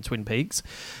Diner in Twin Peaks.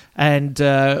 And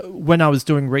when I was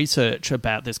doing research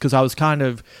about this, because I was kind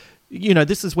of,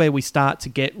 this is where we start to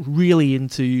get really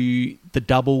into the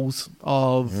doubles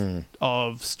of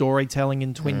storytelling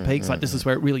in Twin Peaks. Like, this is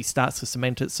where it really starts to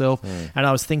cement itself. And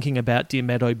I was thinking about Deer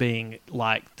Meadow being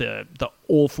like the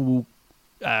awful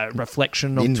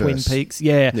reflection of Twin Peaks.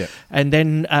 Yeah. And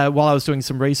then while I was doing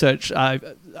some research, I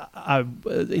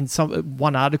in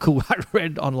one article I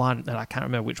read online, and I can't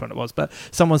remember which one it was, but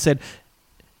someone said,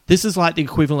 this is like the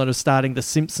equivalent of starting the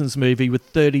Simpsons movie with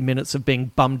 30 minutes of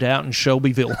being bummed out in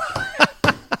Shelbyville.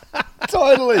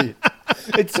 Totally.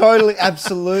 It's totally,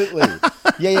 absolutely.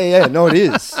 Yeah. No, it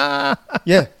is.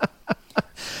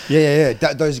 Yeah.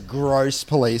 Those gross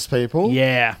police people.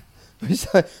 Yeah.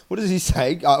 What does he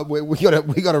say? We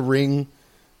got to ring.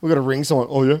 We got to ring someone.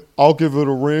 Oh yeah, I'll give it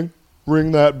a ring.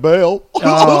 Ring that bell.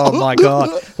 Oh my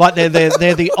god! Like they're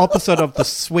the opposite of the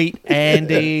sweet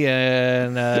Andy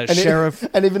and Sheriff.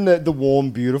 And even the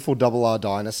warm, beautiful Double R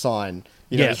Diner sign,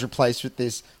 is replaced with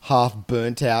this half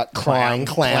burnt out crying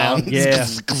clown. Yeah.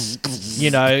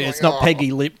 It's not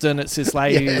Peggy Lipton. It's this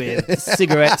lady with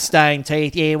cigarette stained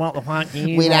teeth. Yeah, what the fuck?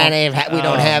 We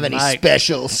don't have any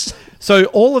specials. So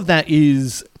all of that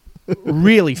is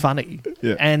really funny.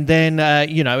 Yeah. And then,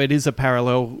 it is a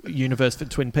parallel universe for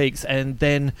Twin Peaks. And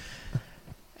then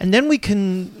we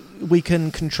can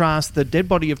contrast the dead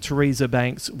body of Teresa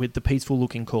Banks with the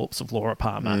peaceful-looking corpse of Laura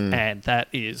Palmer. And that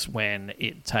is when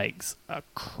it takes a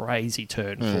crazy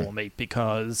turn for me,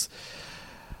 because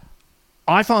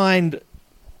I find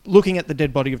looking at the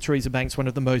dead body of Teresa Banks one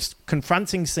of the most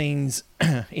confronting scenes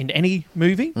in any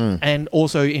movie and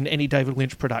also in any David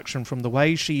Lynch production, from the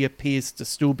way she appears to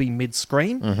still be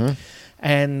mid-scream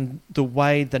and the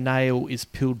way the nail is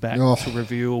peeled back to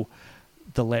reveal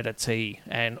the letter T,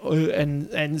 and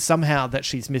somehow that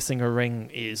she's missing a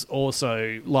ring is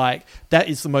also like, that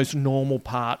is the most normal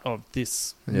part of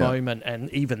this moment, and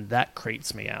even that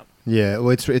creeps me out. Yeah, well,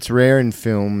 it's rare in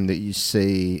film that you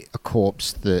see a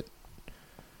corpse that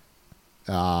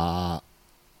has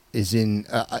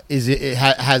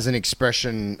an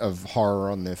expression of horror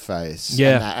on their face,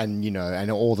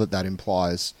 and all that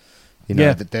implies,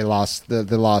 that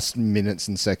the last minutes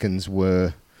and seconds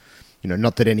were,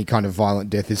 not that any kind of violent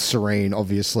death is serene,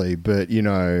 obviously, but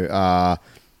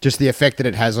just the effect that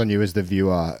it has on you as the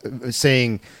viewer,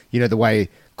 seeing the way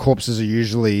corpses are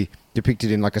usually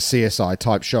depicted in like a CSI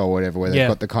type show or whatever, where they've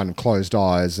got the kind of closed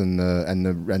eyes and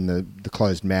the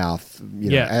closed mouth.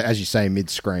 As you say, mid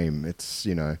scream. It's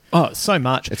so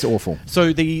much. It's awful.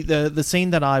 So the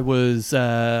scene that I was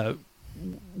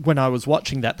when I was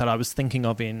watching that I was thinking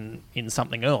of in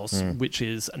something else, which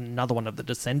is another one of the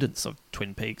descendants of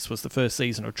Twin Peaks, was the first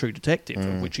season of True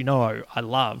Detective, which I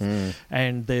love.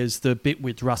 And there's the bit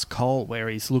with Russ Cole where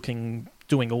he's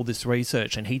doing all this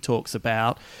research, and he talks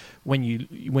about when you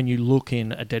look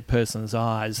in a dead person's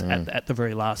eyes at the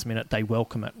very last minute, they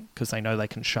welcome it because they know they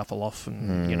can shuffle off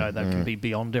and they can be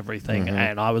beyond everything.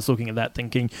 And I was looking at that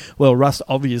thinking, well, Russ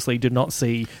obviously did not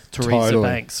see Teresa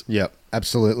Banks. Yep,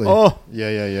 absolutely. Oh,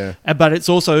 yeah. But it's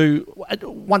also,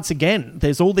 once again,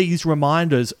 there's all these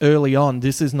reminders early on.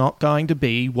 This is not going to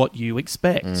be what you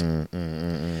expect.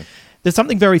 There's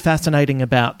something very fascinating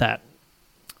about that.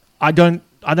 I don't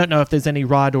know if there's any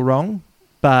right or wrong,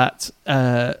 but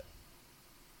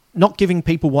not giving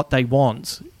people what they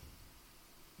want,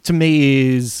 to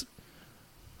me, is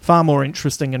far more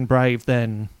interesting and brave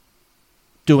than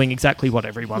doing exactly what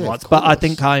everyone wants. But I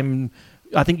think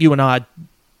you and I are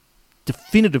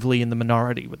definitively in the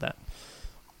minority with that.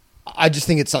 I just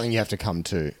think it's something you have to come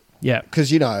to. Yeah.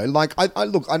 Because,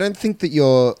 I don't think that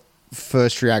your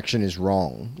first reaction is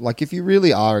wrong. Like, if you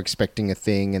really are expecting a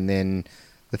thing and then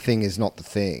the thing is not the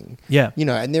thing. Yeah. You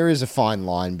know, and there is a fine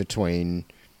line between,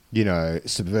 you know,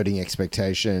 subverting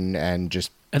expectation and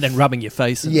just... And then rubbing your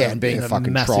face in and being in a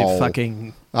fucking massive troll.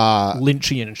 fucking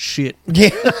Lynchian shit. Yeah.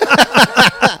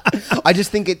 I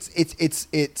just think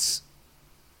it's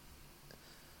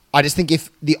I just think if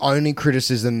the only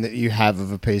criticism that you have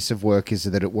of a piece of work is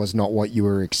that it was not what you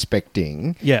were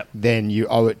expecting, then you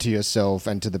owe it to yourself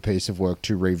and to the piece of work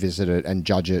to revisit it and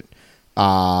judge it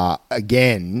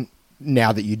again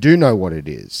now that you do know what it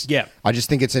is. Yeah. I just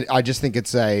think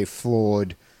it's a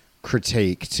flawed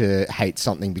critique to hate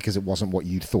something because it wasn't what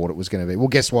you thought it was going to be. Well,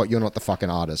 guess what? You're not the fucking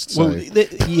artist. So. Well,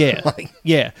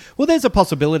 yeah. Well, there's a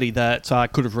possibility that I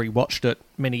could have rewatched it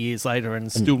many years later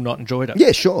and still not enjoyed it.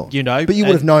 Yeah, sure. You know, but you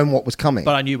would have known what was coming.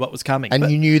 But I knew what was coming, and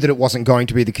you knew that it wasn't going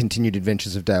to be the continued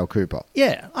adventures of Dale Cooper.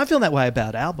 Yeah, I feel that way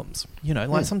about albums. You know,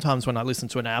 like sometimes when I listen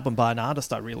to an album by an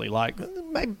artist I really like,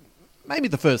 maybe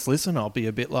the first listen I'll be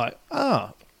a bit like,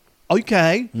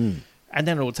 okay. And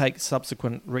then it will take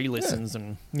subsequent re-listens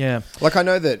and, Like, I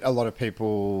know that a lot of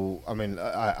people... I mean,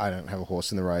 I don't have a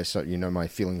horse in the race, so you know my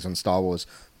feelings on Star Wars,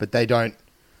 but they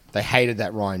hated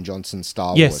that Rian Johnson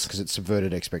Star Wars because it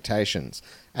subverted expectations.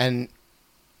 And,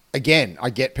 again, I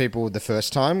get people the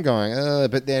first time going,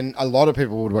 but then a lot of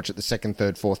people would watch it the second,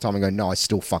 third, fourth time and go, no, I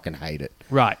still fucking hate it.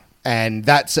 Right. And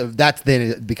that's then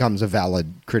it becomes a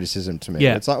valid criticism to me.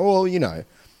 Yeah. It's like, well, you know,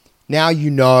 now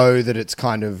you know that it's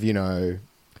kind of, you know...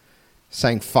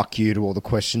 saying fuck you to all the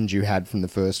questions you had from the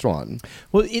first one.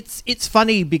 Well, it's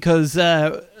funny because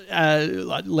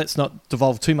let's not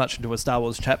devolve too much into a Star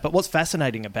Wars chat, but what's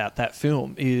fascinating about that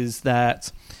film is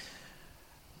that,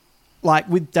 like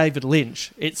with David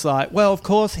Lynch, it's like, well, of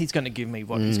course he's going to give me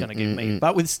what he's going to give me.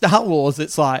 But with Star Wars,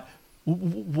 it's like,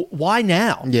 why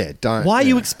now? Yeah, don't. Why are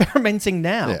you experimenting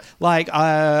now? Yeah. Like,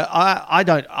 I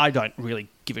don't really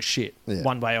give a shit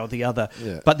one way or the other.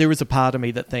 Yeah. But there is a part of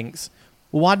me that thinks,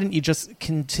 well, why didn't you just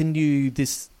continue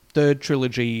this third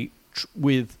trilogy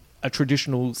with a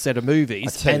traditional set of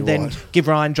movies and then give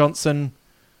Rian Johnson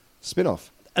a spin-off?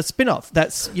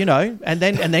 That's, you know, and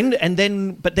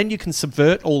then but then you can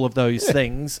subvert all of those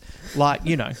things, like,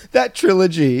 you know. That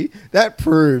trilogy, that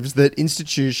proves that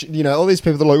institution, you know, all these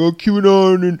people that are like, oh,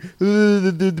 QAnon and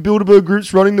the Bilderberg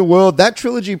group's running the world. That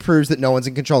trilogy proves that no one's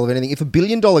in control of anything. If a $1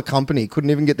 billion company couldn't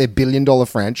even get their $1 billion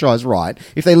franchise right,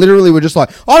 if they literally were just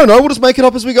like, I don't know, we'll just make it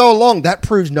up as we go along, that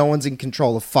proves no one's in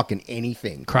control of fucking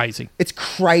anything. Crazy. It's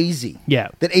crazy. Yeah.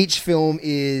 That each film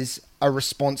is a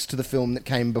response to the film that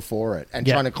came before it and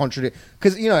trying to contradict,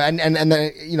 because, you know, and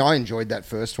you know, I enjoyed that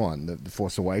first one, the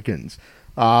Force Awakens,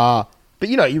 but,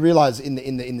 you know, you realize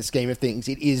in the scheme of things,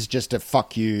 it is just a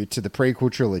fuck you to the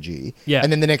prequel trilogy,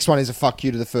 and then the next one is a fuck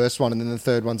you to the first one, and then the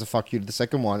third one's a fuck you to the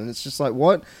second one, and it's just like,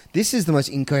 what? This is the most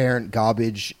incoherent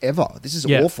garbage ever. This is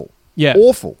awful.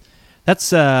 Awful.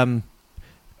 That's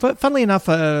funnily enough,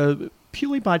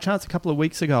 purely by chance, a couple of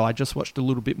weeks ago, I just watched a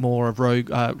little bit more of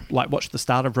Rogue, watched the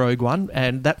start of Rogue One,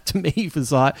 and that to me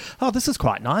was like, oh, this is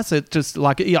quite nice. It just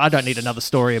like, I don't need another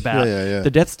story about the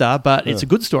Death Star, but it's a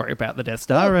good story about the Death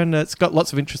Star, and it's got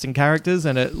lots of interesting characters,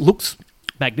 and it looks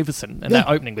magnificent. And that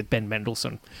opening with Ben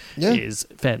Mendelsohn is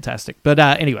fantastic. But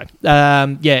anyway,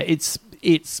 it's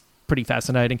pretty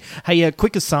fascinating. Hey, a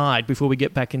quick aside before we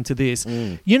get back into this.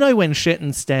 You know when Shet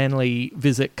and Stanley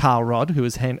visit Carl Rod, who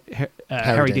is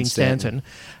Harry Dean Stanton,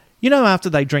 you know, after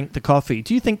they drink the coffee,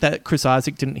 do you think that Chris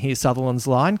Isaac didn't hear Sutherland's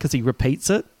line because he repeats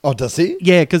it? Oh, does he?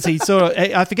 Yeah, because he sort of,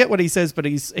 I forget what he says, but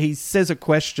he says a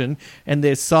question and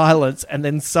there's silence, and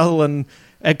then Sutherland,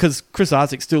 because Chris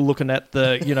Isaac's still looking at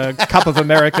the, you know, cup of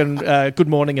American, Good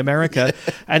Morning America,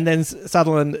 and then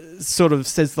Sutherland sort of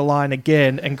says the line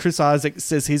again, and Chris Isaac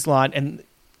says his line, and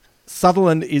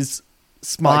Sutherland is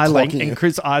smiling, like, and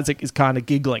Chris Isaac is kind of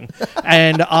giggling,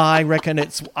 and I reckon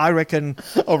I'll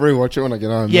rewatch it when I get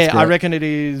home. Yeah, I reckon it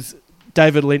is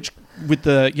David Lynch with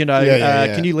the, you know,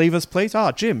 can you leave us, please?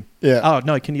 Oh, Jim. Yeah. Oh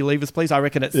no, can you leave us, please? I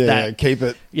reckon it's that. Yeah, keep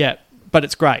it. Yeah, but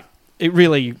it's great. It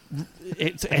really,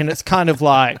 it's kind of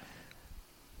like,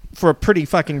 for a pretty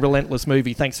fucking relentless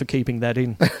movie, thanks for keeping that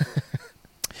in.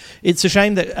 It's a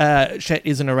shame that Shet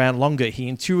isn't around longer. He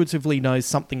intuitively knows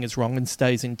something is wrong and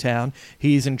stays in town.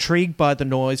 He is intrigued by the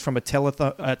noise from a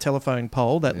telephone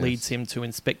pole that leads him to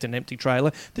inspect an empty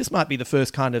trailer. This might be the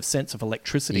first kind of sense of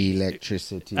electricity.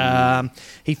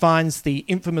 He finds the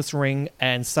infamous ring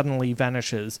and suddenly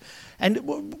vanishes. And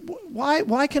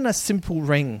why can a simple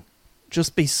ring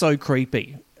just be so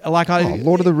creepy? Like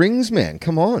Lord of the Rings, man,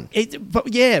 come on.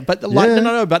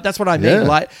 But that's what I mean. Yeah.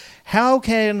 Like, how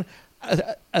can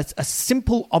a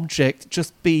simple object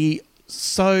just be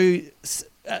so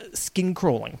skin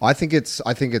crawling? I think that's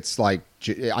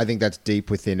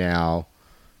deep within our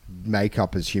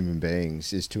makeup as human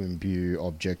beings is to imbue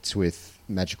objects with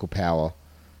magical power.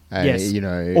 Yes. You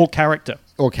know, or character.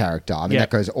 Or character. I mean, Yeah. that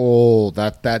goes all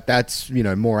that's you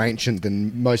know, more ancient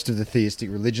than most of the theistic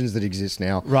religions that exist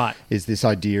now. Right. Is this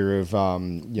idea of you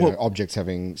know, Well- objects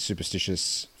having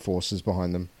superstitious forces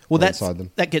behind them? Well, or inside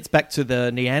them. that gets back to the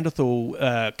Neanderthal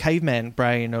caveman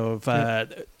brain of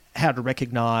how to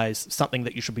recognize something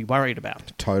that you should be worried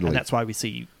about. Totally. And that's why we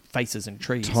see faces in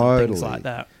trees and Totally. things like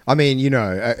that. I mean, you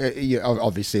know,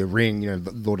 obviously a ring, you know,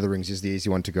 Lord of the Rings is the easy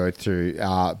one to go through,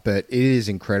 but it is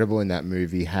incredible in that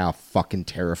movie how fucking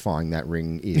terrifying that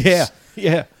ring is.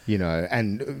 Yeah. You know,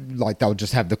 and like they'll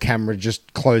just have the camera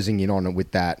just closing in on it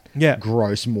with that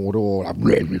gross Mordor,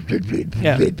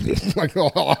 like,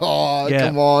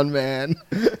 come on, man.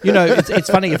 You know, it's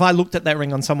funny, if I looked at that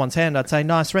ring on someone's hand, I'd say,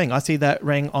 nice ring. I see that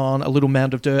ring on a little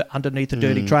mound of dirt underneath a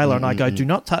dirty trailer, and I go, do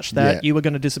not touch that. Yeah. You are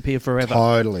going to disappear forever.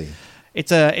 Totally.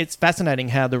 It's fascinating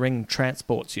how the ring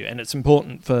transports you, and it's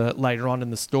important for later on in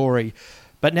the story.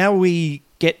 But now we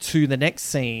get to the next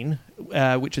scene,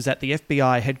 which is at the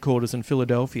FBI headquarters in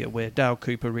Philadelphia, where Dale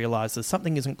Cooper realizes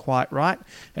something isn't quite right,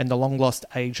 and the long-lost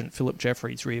agent Philip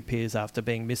Jeffries reappears after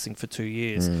being missing for 2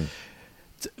 years.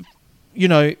 You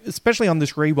know, especially on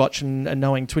this rewatch and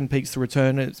knowing Twin Peaks: The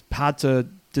Return, it's hard to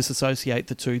disassociate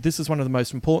the two. This is one of the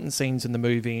most important scenes in the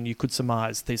movie, and you could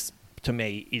surmise this, to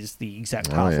me, is the exact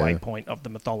halfway point of the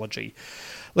mythology.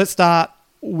 Let's start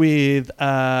with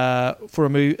for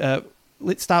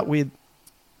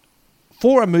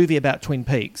a movie about Twin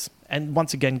Peaks, and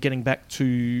once again getting back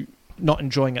to not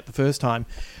enjoying it the first time,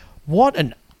 what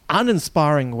an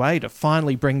uninspiring way to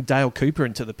finally bring Dale Cooper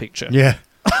into the picture. Yeah.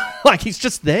 Like, he's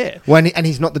just there. And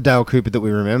he's not the Dale Cooper that we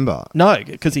remember. No,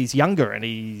 because he's younger and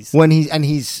he's...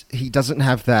 He doesn't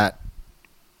have that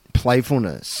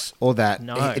playfulness or that...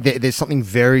 No. There's something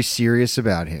very serious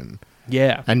about him.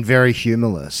 Yeah. And very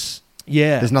humorless.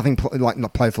 Yeah. There's nothing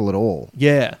not playful at all.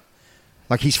 Yeah.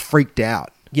 Like, he's freaked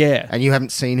out. Yeah. And you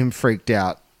haven't seen him freaked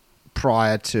out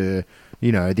prior to,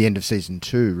 you know, the end of season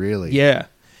 2, really. Yeah.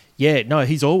 Yeah, no,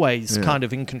 he's always kind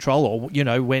of in control, or, you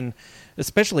know, when...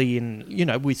 Especially in, you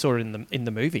know, we saw it in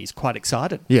the movie. He's quite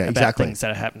excited about things that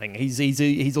are happening. He's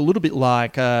a little bit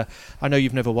like, I know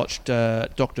you've never watched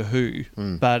Doctor Who,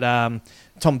 but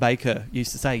Tom Baker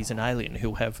used to say he's an alien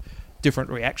who'll have different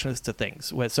reactions to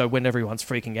things. So when everyone's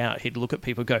freaking out, he'd look at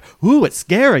people and go, "Ooh, it's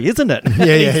scary, isn't it?"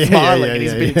 He's smiling and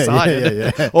he's a bit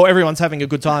excited. Or everyone's having a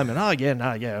good time and,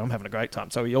 I'm having a great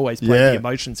time. So he always played the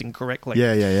emotions incorrectly.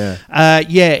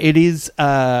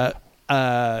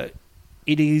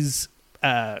 It is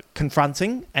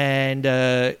confronting, and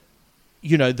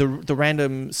you know, the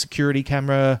random security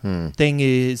camera thing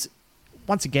is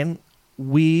once again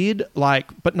weird,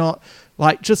 but not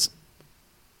just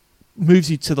moves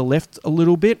you to the left a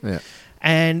little bit.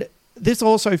 And this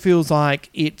also feels like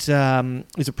it is a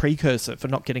precursor for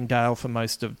not getting Dale for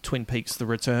most of Twin Peaks: The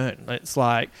Return. It's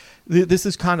like this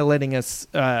is kind of letting us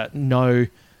know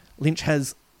Lynch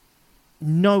has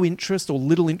no interest or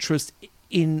little interest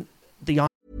in the...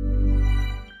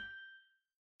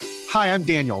 Hi, I'm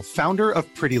Daniel, founder of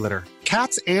Pretty Litter.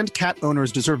 Cats and cat owners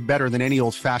deserve better than any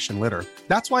old-fashioned litter.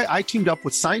 That's why I teamed up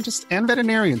with scientists and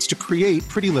veterinarians to create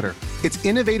Pretty Litter. Its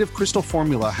innovative crystal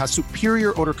formula has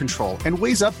superior odor control and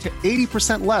weighs up to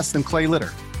 80% less than clay litter.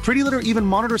 Pretty Litter even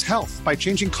monitors health by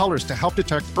changing colors to help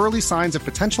detect early signs of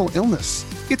potential illness.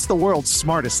 It's the world's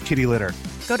smartest kitty litter.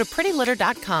 Go to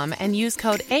prettylitter.com and use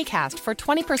code ACAST for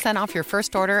 20% off your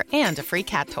first order and a free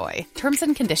cat toy. Terms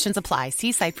and conditions apply.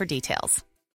 See site for details.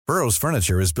 Burrow's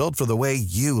furniture is built for the way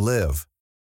you live.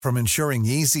 From ensuring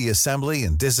easy assembly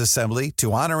and disassembly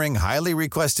to honoring highly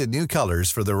requested new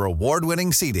colors for their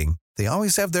award-winning seating, they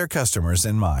always have their customers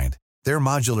in mind. Their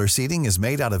modular seating is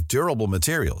made out of durable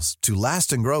materials to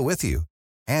last and grow with you.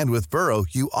 And with Burrow,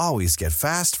 you always get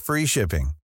fast, free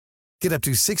shipping. Get up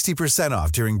to 60%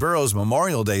 off during Burrow's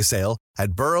Memorial Day sale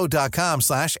at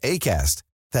burrow.com/ACAST.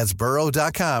 That's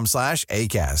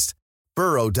burrow.com/ACAST.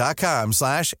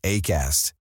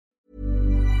 burrow.com/ACAST.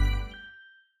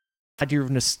 Idea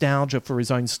of nostalgia for his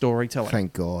own storytelling.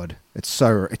 Thank God. It's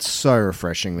so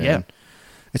refreshing, man. Yeah.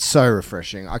 It's so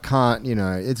refreshing. I can't, you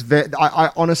know,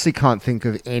 I honestly can't think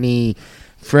of any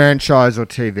franchise or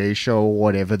TV show or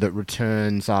whatever that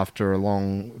returns after a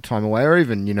long time away, or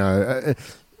even, you know,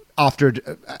 after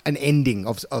an ending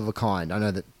of a kind. I know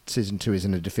that season 2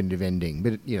 isn't a definitive ending,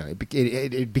 but you know,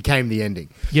 it became the ending.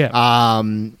 Yeah.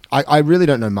 I really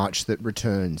don't know much that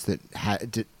returns that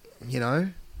you know.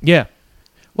 Yeah.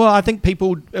 Well, I think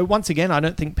people, once again, I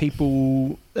don't think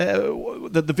people,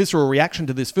 the visceral reaction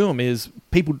to this film is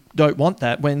people don't want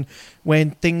that when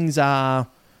things are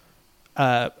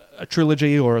a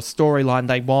trilogy or a storyline,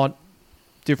 they want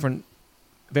different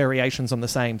variations on the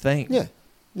same theme.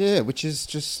 Yeah, which is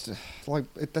just like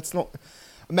that's not.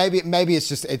 Maybe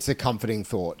it's a comforting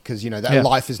thought because that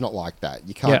life is not like that.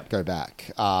 You can't go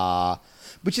back.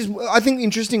 Which is, I think,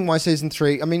 interesting why season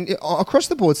 3... I mean, across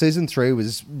the board, season 3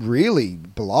 was really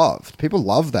beloved. People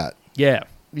love that. Yeah.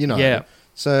 Yeah.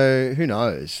 So, who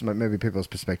knows? Maybe people's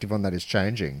perspective on that is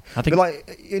changing. I think...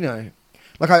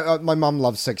 But my mum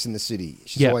loves Sex and the City.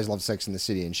 She's always loved Sex and the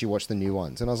City, and she watched the new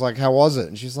ones. And I was like, how was it?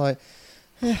 And she's like,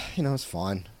 it's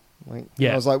fine.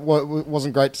 I was like, what, it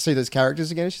wasn't great to see those characters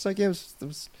again? And she's like, it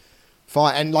was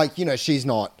fine. And, she's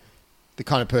not the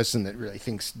kind of person that really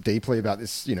thinks deeply about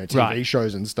this, TV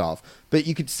shows and stuff. But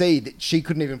you could see that she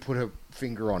couldn't even put her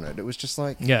finger on it. It was just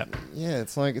like,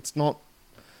 it's like, it's not,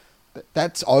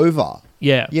 that's over.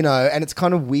 Yeah. And it's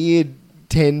kind of weird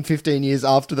 10, 15 years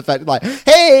after the fact, like,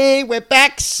 hey, we're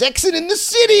back sexing in the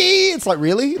city. It's like,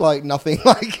 really? Like, nothing,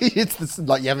 like, it's this,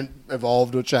 like, you haven't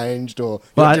evolved or changed or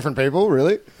you're different people,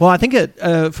 really? Well, I think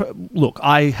look,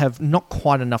 I have not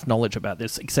quite enough knowledge about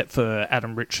this, except for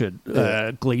Adam Richard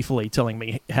gleefully telling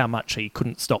me how much he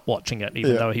couldn't stop watching it,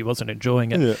 even though he wasn't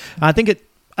enjoying it. Yeah. I think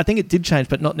it did change,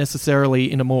 but not necessarily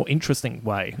in a more interesting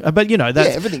way. But,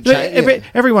 that's... everything changed.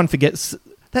 Everyone forgets...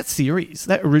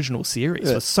 That original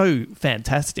series was so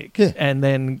fantastic and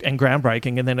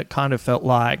groundbreaking, and then it kind of felt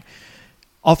like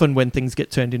often when things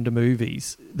get turned into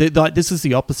movies, this is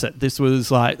the opposite. This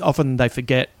was like often they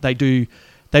forget they do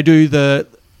the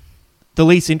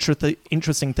least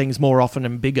interesting things more often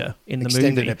and bigger in the movie.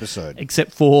 Extended episode.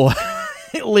 Except for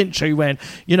Lynch, who went,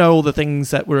 all the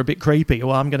things that were a bit creepy.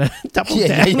 Well, I'm going to double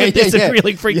down with this and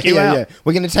really freak you out.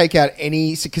 We're going to take out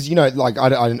any... Because,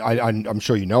 I'm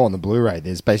sure on the Blu-ray,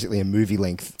 there's basically a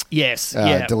movie-length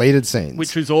deleted scenes.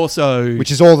 Which is also...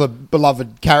 Which is all the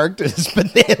beloved characters,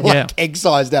 but they're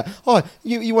excised out. Oh,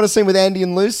 you want a scene with Andy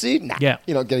and Lucy? Nah, you're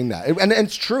not getting that. And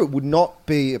it's true, it would not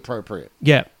be appropriate.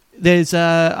 Yeah. There's...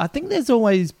 I think there's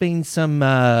always been some...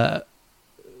 hope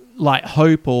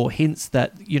or hints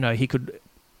that he could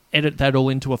edit that all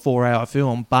into a 4-hour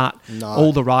film, but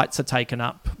all the rights are taken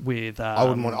up with. I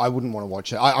wouldn't want to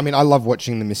watch it. I mean, I love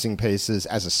watching The Missing Pieces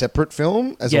as a separate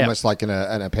film, as almost like an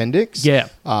appendix. Yeah,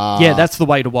 that's the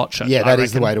way to watch it. Yeah, that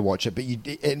is the way to watch it. But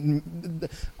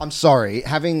I'm sorry,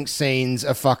 having scenes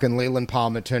of fucking Leland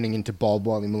Palmer turning into Bob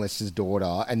while he molests his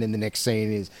daughter, and then the next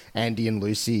scene is Andy and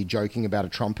Lucy joking about a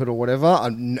trumpet or whatever.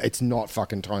 It's not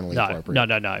fucking tonally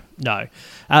appropriate. No.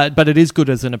 But it is good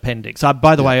as an appendix.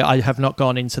 By the way, I have not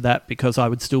gone into that because I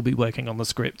would still be working on the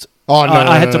script. Oh, no,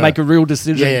 I had to make a real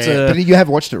decision to... But you have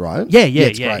watched it, right? Yeah.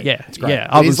 It's great. It's great.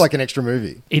 Yeah, it is like an extra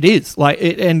movie. It is.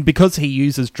 And because he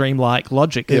uses dreamlike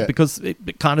logic, because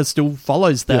it kind of still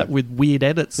follows that with weird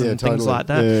edits and things like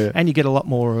that. Yeah. And you get a lot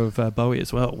more of Bowie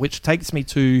as well, which takes me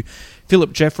to...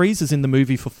 Philip Jeffries is in the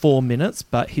movie for 4 minutes,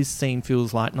 but his scene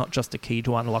feels like not just a key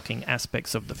to unlocking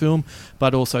aspects of the film,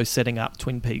 but also setting up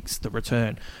Twin Peaks: The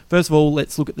Return. First of all,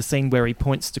 let's look at the scene where he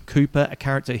points to Cooper, a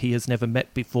character he has never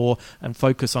met before, and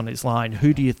focus on his line,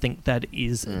 "Who do you think that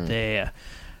is there?"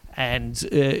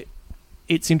 And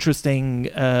it's interesting.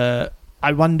 I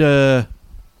wonder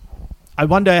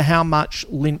how much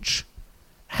Lynch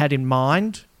had in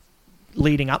mind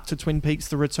leading up to Twin Peaks: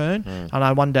 The Return, and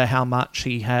I wonder how much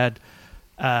he had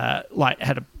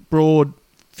had a broad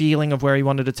feeling of where he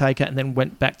wanted to take it, and then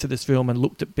went back to this film and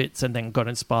looked at bits and then got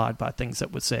inspired by things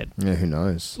that were said. Yeah, who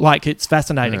knows? It's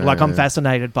fascinating. I'm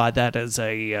fascinated by that as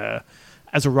a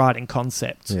writing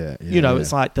concept.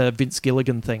 It's like the Vince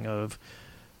Gilligan thing of,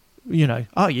 you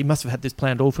must have had this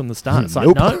planned all from the start. It's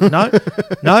like, no.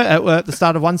 At the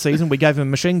start of one season, we gave him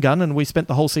a machine gun and we spent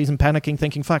the whole season panicking,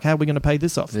 thinking, fuck, how are we going to pay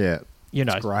this off? Yeah.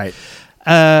 It's great.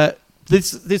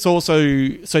 This tells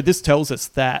us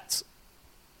that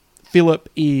Philip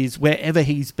is, wherever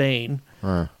he's been,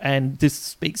 and this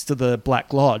speaks to the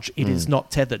Black Lodge, it is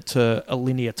not tethered to a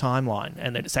linear timeline,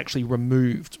 and that it's actually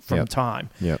removed from time.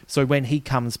 Yep. So when he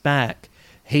comes back,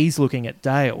 he's looking at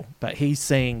Dale, but he's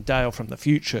seeing Dale from the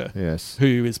future,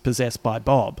 who is possessed by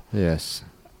Bob. Yes.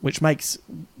 Which makes,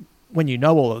 when you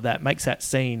know all of that, makes that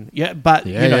scene...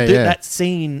 that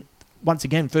scene, once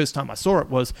again, first time I saw it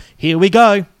was, here we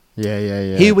go.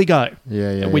 Yeah. Here we go.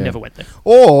 And we never went there.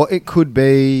 Or it could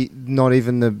be not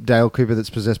even the Dale Cooper that's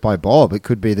possessed by Bob. It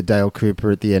could be the Dale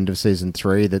Cooper at the end of season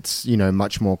 3 that's,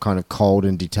 much more kind of cold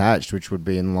and detached, which would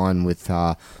be in line with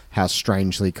how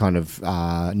strangely kind of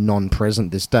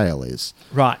non-present this Dale is.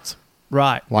 Right.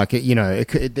 Like,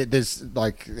 there's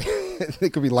like... there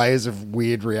could be layers of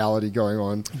weird reality going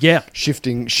on. Yeah.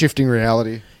 Shifting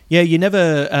reality. Yeah, you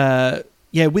never...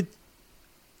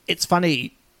 it's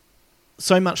funny...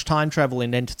 So much time travel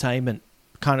in entertainment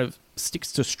kind of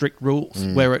sticks to strict rules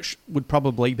where it would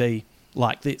probably be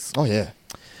like this. Oh, yeah.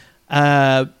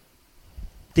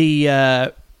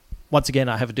 Once again,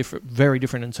 I have a very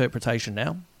different interpretation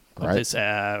now of Right. this.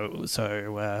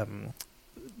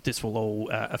 This will all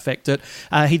affect it.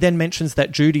 He then mentions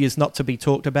that Judy is not to be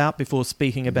talked about before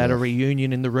speaking about a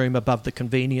reunion in the room above the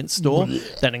convenience store.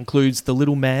 That includes the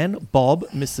little man, Bob,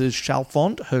 Mrs.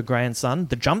 Chalfont, her grandson,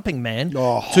 the jumping man,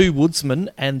 2 woodsmen,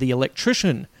 and the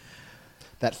electrician.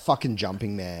 That fucking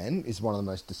jumping man is one of the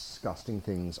most disgusting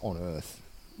things on earth.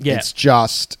 Yeah. It's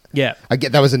just... Yeah.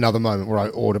 That was another moment where I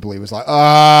audibly was like,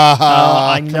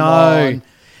 I know.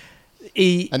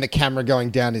 And the camera going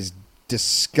down his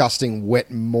disgusting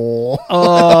wet maw.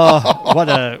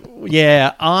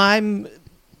 I'm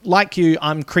like you.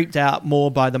 I'm creeped out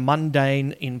more by the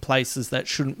mundane in places that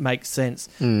shouldn't make sense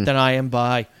than I am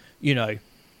by, a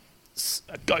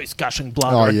ghost gushing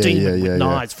blood or a demon with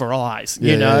knives for eyes.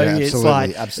 It's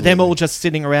like them all just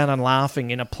sitting around and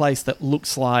laughing in a place that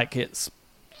looks like it's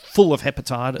full of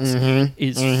hepatitis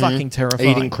is fucking terrifying.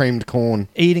 Eating creamed corn.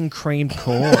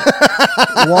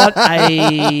 What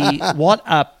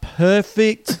a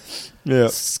perfect,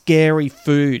 scary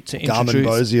food to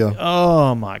introduce. Garmonbozia.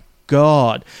 Oh my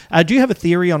God. Do you have a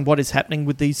theory on what is happening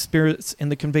with these spirits in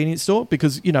the convenience store?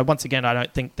 Because, once again, I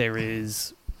don't think there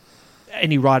is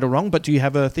any right or wrong, but do you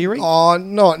have a theory? Oh,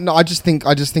 no, I just think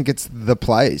it's the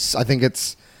place. I think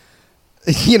it's,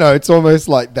 it's almost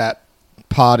like that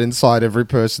part inside every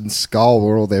person's skull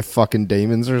where all their fucking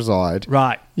demons reside.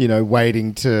 Right.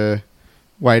 Waiting to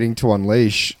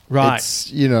unleash. Right.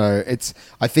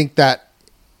 I think that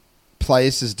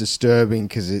place is disturbing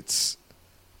because it's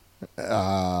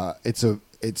a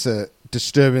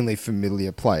disturbingly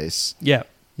familiar place. Yeah.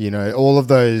 All of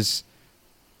those,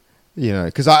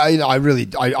 because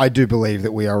I do believe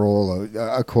that we are all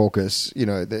a caucus.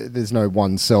 There's no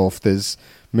one self. There's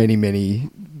many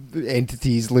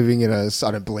entities living in us.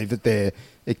 I don't believe that they're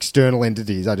external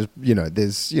entities. I just,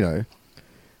 there's,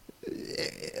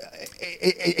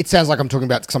 it sounds like I'm talking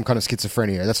about some kind of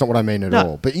schizophrenia. That's not what I mean at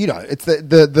all. But it's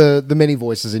the many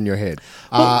voices in your head.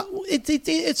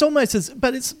 It's almost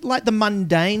but it's like the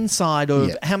mundane side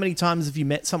of how many times have you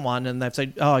met someone and they've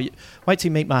said, "Oh, wait till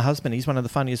you meet my husband. He's one of the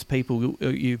funniest people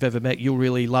you've ever met. You'll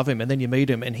really love him." And then you meet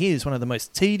him, and he's one of the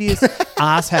most tedious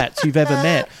asshats you've ever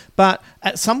met. But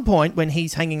at some point, when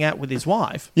he's hanging out with his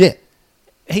wife,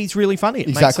 he's really funny.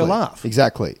 It makes her laugh.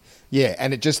 Exactly. Yeah,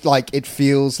 and it just it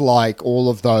feels like all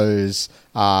of those,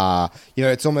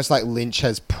 it's almost like Lynch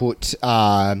has put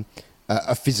a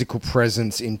physical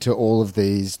presence into all of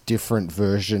these different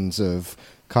versions of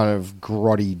kind of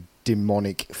grotty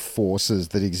demonic forces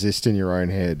that exist in your own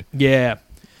head. Yeah.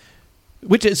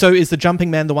 So is the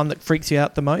jumping man the one that freaks you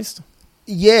out the most?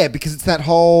 Yeah, because it's that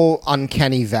whole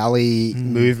uncanny valley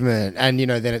movement, and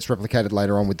then it's replicated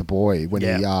later on with the boy when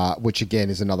he, which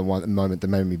again is another moment that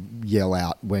made me yell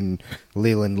out when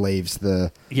Leland leaves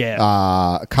the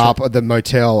the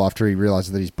motel after he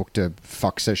realizes that he's booked a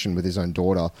fuck session with his own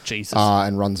daughter,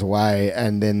 and runs away,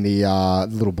 and then the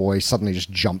little boy suddenly just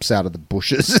jumps out of the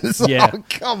bushes. It's like, oh,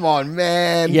 come on,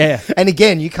 man. Yeah, and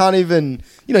again, you can't even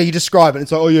you describe it. And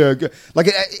it's like, oh yeah, like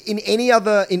in any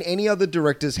other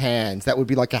director's hands, that would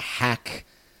be like a hack.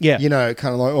 Yeah.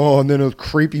 Kind of like, and then a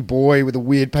creepy boy with a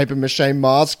weird paper mache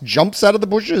mask jumps out of the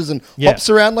bushes and hops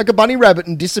around like a bunny rabbit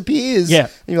and disappears. Yeah.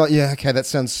 And you're like, yeah, okay, that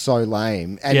sounds so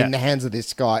lame. And in the hands of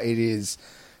this guy, it is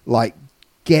like,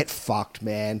 get fucked,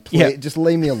 man. Please, just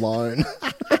leave me alone.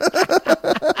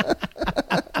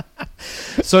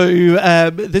 So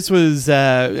this was,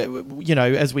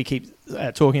 as we keep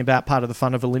talking about, part of the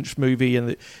fun of a Lynch movie,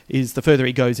 and is the further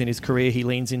he goes in his career, he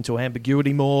leans into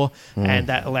ambiguity more, and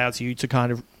that allows you to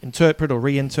kind of interpret or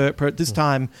reinterpret. This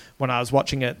time, when I was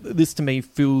watching it, this to me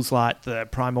feels like the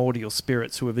primordial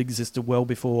spirits who have existed well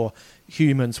before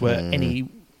humans were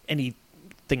anything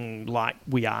like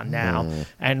we are now.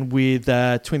 And with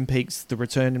Twin Peaks: The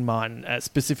Return in mind,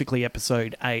 specifically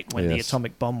episode 8, when the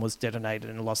atomic bomb was detonated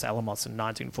in Los Alamos in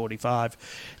 1945,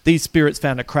 these spirits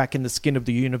found a crack in the skin of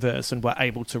the universe and were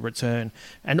able to return.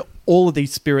 And all of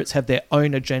these spirits have their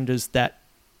own agendas that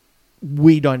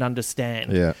we don't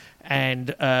understand. Yeah.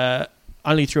 And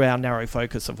only through our narrow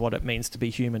focus of what it means to be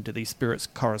human do these spirits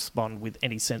correspond with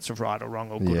any sense of right or wrong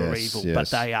or good or evil. But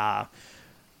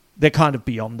they're kind of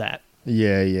beyond that.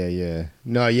 Yeah.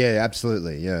 No, yeah,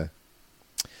 absolutely, yeah.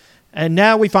 And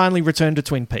now we finally return to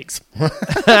Twin Peaks.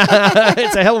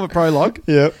 It's a hell of a prologue.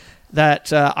 Yep.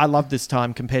 That I love this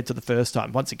time compared to the first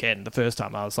time. Once again, the first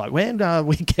time I was like, when are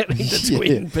we getting to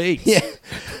Twin Peaks? Yeah.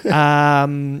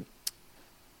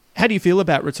 How do you feel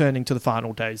about returning to the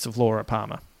final days of Laura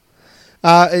Palmer?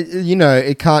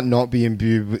 It can't not be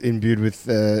imbued with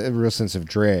a real sense of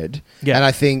dread. Yeah. And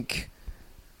I think,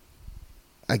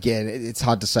 again, it's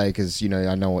hard to say because,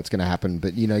 I know what's going to happen.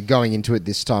 But, going into it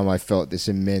this time, I felt this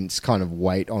immense kind of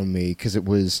weight on me because it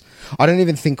was... I don't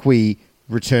even think we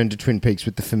returned to Twin Peaks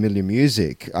with the familiar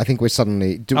music. I think we're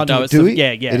suddenly... Do we?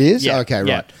 Yeah. It is? Yeah, okay,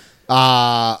 yeah.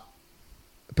 Right.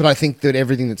 But I think that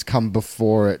everything that's come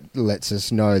before it lets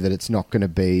us know that it's not going to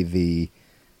be the...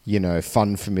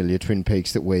 fun, familiar Twin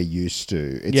Peaks that we're used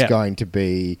to. It's going to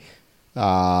be,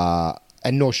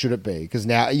 and nor should it be, because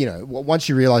now, once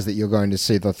you realise that you're going to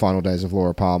see the final days of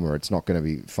Laura Palmer, it's not going to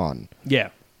be fun. Yeah.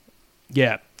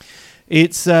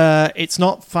 It's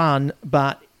not fun,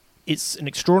 but it's an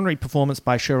extraordinary performance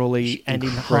by Cheryl Lee, and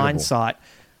in hindsight,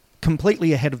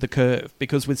 completely ahead of the curve,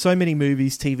 because with so many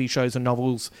movies, TV shows and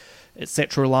novels,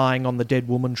 etc., relying on the dead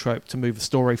woman trope to move the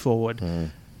story forward...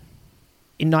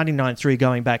 In 1993,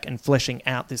 going back and fleshing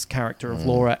out this character of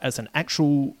Laura as an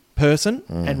actual person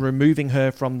and removing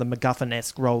her from the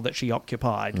MacGuffin-esque role that she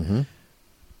occupied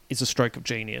is a stroke of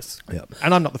genius. Yep.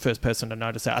 And I'm not the first person to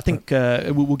notice that. I think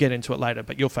we'll get into it later,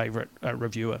 but your favourite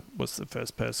reviewer was the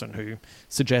first person who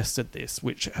suggested this,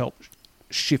 which helped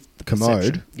shift the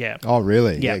perception. Yeah. Oh,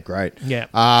 really? Yeah. Great. Yeah.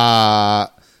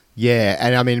 Yeah,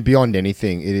 and I mean, beyond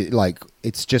anything,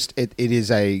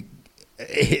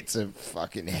 it's a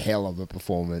fucking hell of a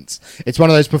performance. It's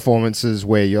one of those performances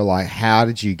where you're like, how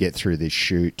did you get through this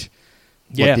shoot?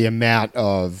 Yeah. Like the amount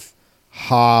of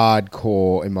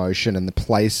hardcore emotion and the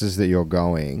places that you're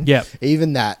going. Yeah.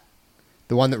 Even that,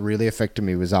 the one that really affected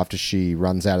me was after she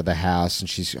runs out of the house and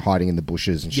she's hiding in the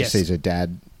bushes and she sees her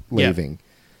dad leaving.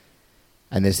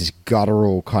 And there's this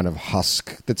guttural kind of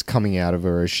husk that's coming out of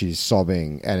her as she's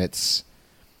sobbing. And it's...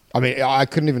 I mean, I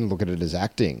couldn't even look at it as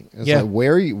acting. It's like,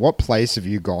 what place have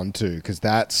you gone to? Because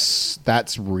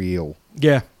that's real.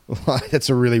 Yeah. That's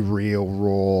a really real,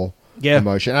 raw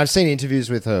emotion. And I've seen interviews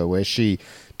with her where she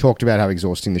talked about how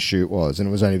exhausting the shoot was. And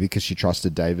it was only because she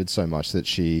trusted David so much that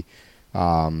she,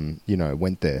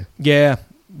 went there. Yeah.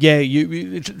 Yeah,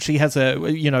 she has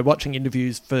watching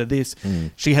interviews for this,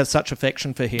 she has such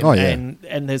affection for him. Oh, yeah.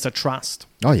 And there's a trust.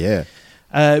 Oh, yeah.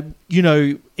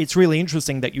 It's really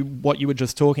interesting that what you were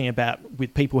just talking about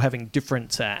with people having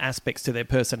different aspects to their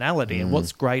personality. And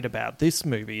what's great about this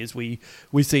movie is we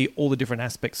see all the different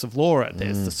aspects of Laura.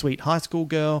 There's the sweet high school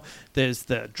girl. There's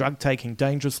the drug-taking,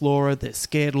 dangerous Laura. There's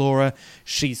scared Laura.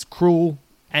 She's cruel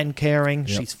and caring.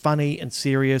 Yep. She's funny and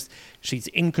serious. She's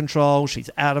in control. She's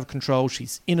out of control.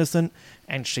 She's innocent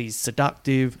and she's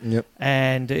seductive. Yep.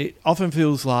 And it often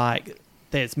feels like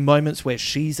there's moments where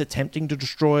she's attempting to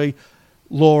destroy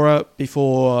Laura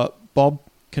before Bob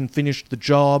can finish the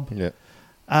job. Yeah.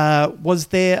 Was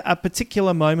there a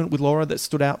particular moment with Laura that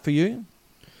stood out for you?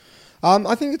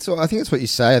 I think it's what you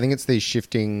say. I think it's these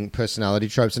shifting personality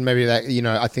tropes, and maybe that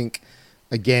I think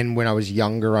again when I was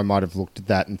younger, I might have looked at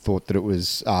that and thought that it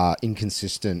was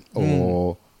inconsistent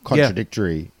or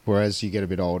contradictory. Whereas you get a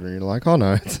bit older and you're like, oh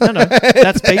no, no,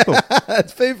 that's people.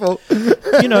 That's people.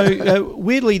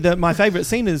 Weirdly, my favourite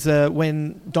scene is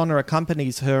when Donna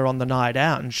accompanies her on the night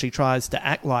out and she tries to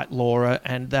act like Laura,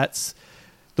 and that's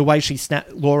the way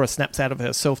Laura snaps out of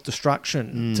her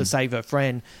self-destruction to save her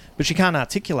friend, but she can't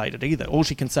articulate it either. All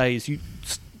she can say is, "You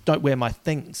don't wear my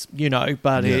things,"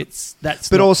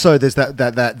 but also there's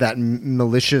that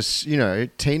malicious,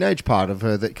 teenage part of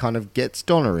her that kind of gets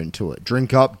Donna into it.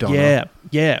 Drink up, Donna.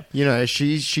 Yeah.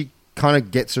 She kind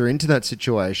of gets her into that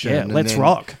situation. Yeah, let's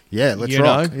rock. Yeah, let's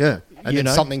rock. Yeah. And then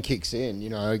something kicks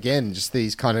in, again, just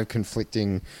these kind of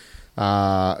conflicting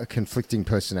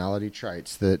personality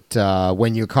traits that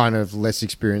when you're kind of less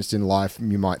experienced in life,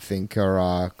 you might think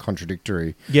are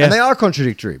contradictory. Yeah. And they are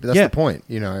contradictory, but that's the point,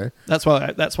 That's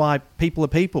why people are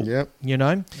people. Yep.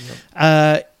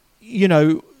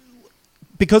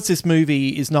 Because this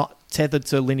movie is not tethered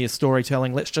to linear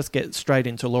storytelling, let's just get straight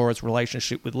into Laura's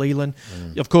relationship with Leland.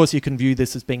 Of course, you can view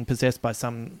this as being possessed by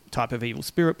some type of evil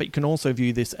spirit, but you can also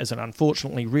view this as an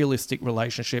unfortunately realistic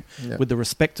relationship with the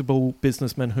respectable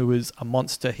businessman who is a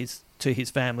monster to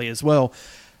his family as well.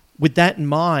 With that in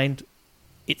mind,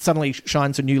 it suddenly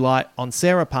shines a new light on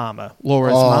Sarah Palmer,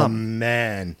 Laura's mum. Oh,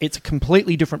 man. It's a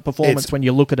completely different performance when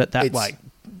you look at it that way.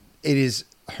 It is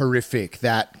horrific,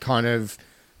 that kind of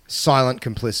silent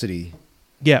complicity.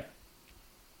 Yeah.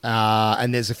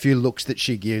 And there's a few looks that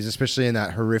she gives, especially in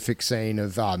that horrific scene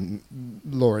of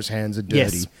Laura's hands are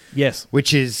dirty. Yes.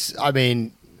 Which is, I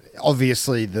mean,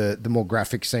 obviously the more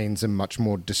graphic scenes are much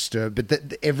more disturbed,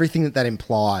 but everything that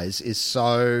implies is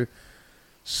so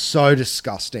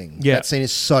disgusting. Yeah. That scene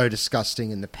is so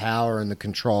disgusting, and the power and the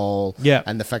control. Yeah.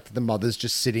 And the fact that the mother's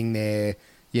just sitting there,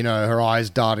 you know, her eyes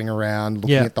darting around,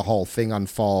 looking at the whole thing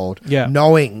unfold,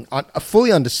 knowing,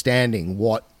 fully understanding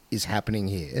what is happening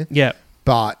here. Yeah.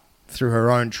 But through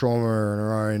her own trauma and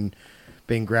her own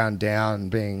being ground down,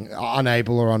 being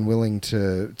unable or unwilling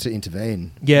to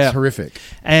intervene. Yeah. It's horrific.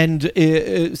 And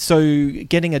so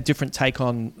getting a different take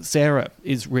on Sarah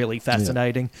is really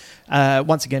fascinating.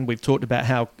 Once again, we've talked about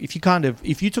how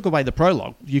if you took away the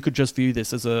prologue, you could just view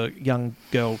this as a young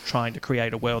girl trying to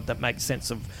create a world that makes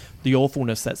sense of the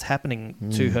awfulness that's happening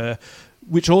to her,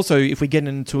 which also, if we get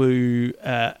into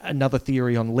another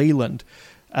theory on Leland,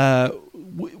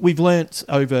 we've learnt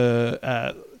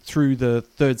over... through the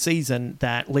third season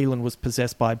that Leland was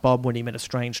possessed by Bob when he met a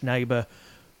strange neighbour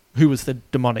who was the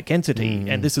demonic entity.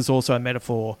 And this is also a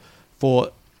metaphor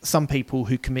for some people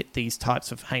who commit these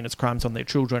types of heinous crimes on their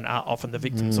children are often the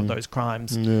victims of those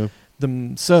crimes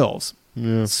themselves.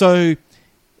 Yeah. So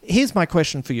here's my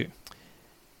question for you.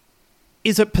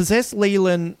 Is it possessed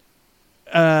Leland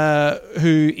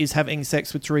who is having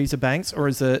sex with Teresa Banks, or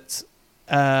is it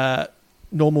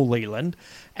normal Leland?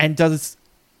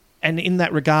 And in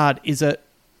that regard, is it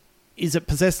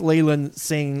possessed Leland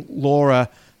seeing Laura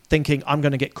thinking, I'm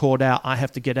going to get caught out, I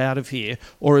have to get out of here?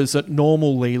 Or is it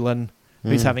normal Leland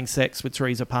who's having sex with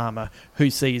Teresa Palmer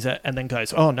who sees it and then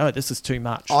goes, oh no, this is too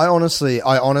much? I honestly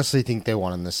think they're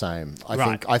one and the same.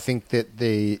 I think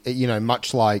that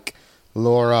much like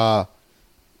Laura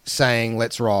saying,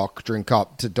 let's rock, drink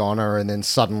up to Donna, and then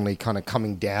suddenly kind of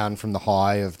coming down from the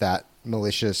high of that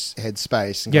malicious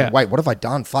headspace and going, wait, what have I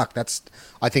done? Fuck,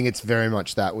 I think it's very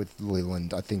much that with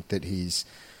Leland. I think that he's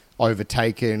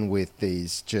overtaken with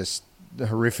these just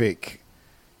horrific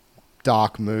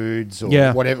dark moods or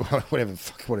whatever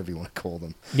you want to call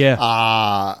them. Yeah.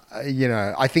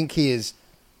 I think he is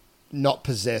not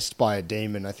possessed by a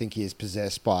demon. I think he is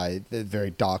possessed by the very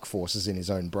dark forces in his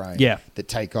own brain that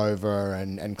take over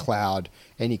and cloud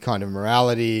any kind of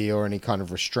morality or any kind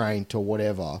of restraint or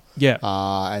whatever. Yeah.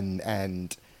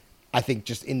 And I think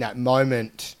just in that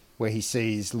moment where he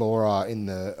sees Laura in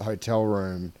the hotel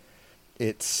room,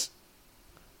 it's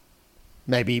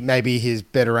maybe his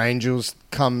better angels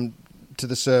come to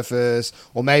the surface,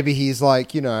 or maybe he's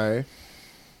like,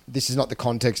 this is not the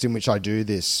context in which I do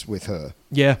this with her.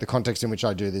 Yeah. The context in which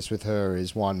I do this with her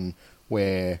is one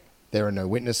where there are no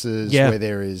witnesses, where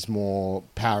there is more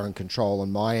power and control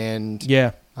on my end.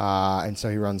 Yeah. And so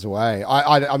he runs away.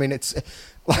 I mean, it's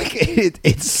like,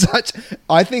 it's such,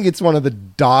 I think it's one of the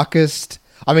darkest,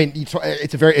 I mean,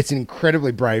 it's an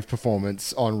incredibly brave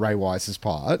performance on Ray Wise's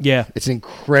part. Yeah. It's an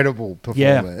incredible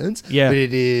performance. Yeah. But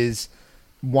it is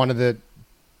one of the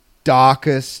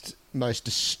darkest, most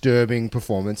disturbing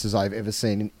performances I've ever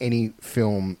seen in any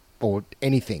film or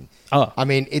anything. Oh. I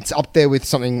mean, it's up there with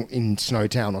something in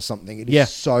Snowtown or something. It is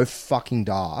so fucking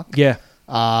dark. Yeah.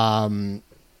 And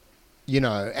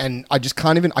I just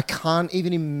can't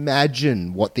even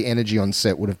imagine what the energy on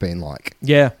set would have been like.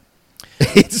 Yeah.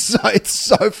 It's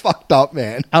so fucked up,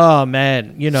 man. Oh,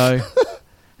 man,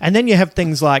 And then you have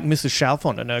things like Mrs.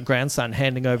 Chalfont and her grandson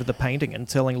handing over the painting and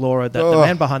telling Laura that the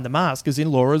man behind the mask is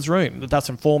in Laura's room, thus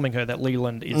informing her that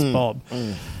Leland is Bob.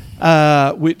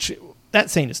 Which,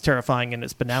 that scene is terrifying in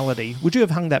its banality. Would you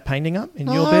have hung that painting up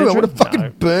in your bedroom? I would have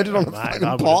fucking burned it on a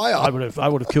fucking pyre. I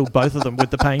would have killed both of them with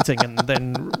the painting and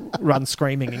then run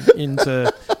screaming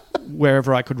into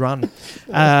wherever I could run.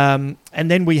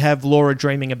 And then we have Laura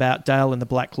dreaming about Dale in the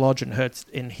Black Lodge,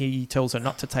 and he tells her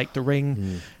not to take the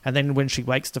ring. And then when she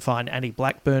wakes to find Annie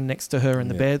Blackburn next to her in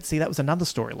the bed. See, that was another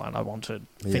storyline I wanted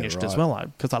finished as well,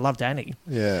 because I loved Annie.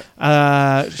 Yeah.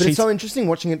 But it's so interesting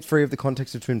watching it free of the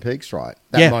context of Twin Peaks, right?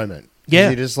 That moment. Yeah.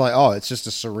 You're just like, it's just a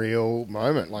surreal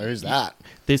moment. Like, who's that?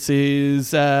 This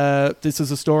is a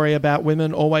story about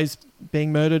women always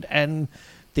being murdered and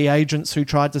the agents who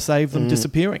tried to save them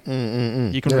disappearing.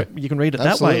 You can read it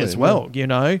that way as well.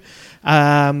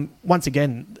 Once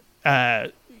again,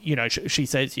 she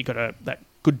says that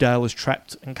good Dale is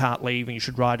trapped and can't leave, and you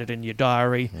should write it in your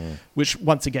diary, which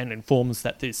once again informs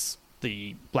that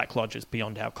the Black Lodge is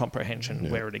beyond our comprehension,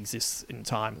 where it exists in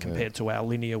time compared to our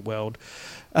linear world,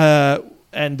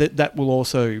 and that will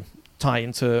also tie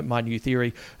into my new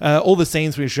theory. All the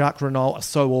scenes with Jacques Renault are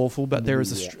so awful, but there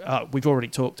is we've already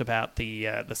talked about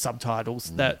the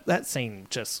subtitles. That scene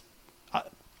just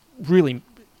really,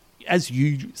 as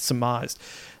you summarized,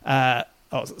 it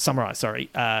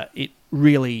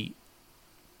really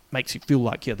makes you feel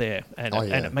like you're there, and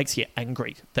it makes you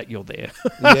angry that you're there.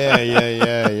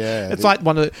 Yeah. It's like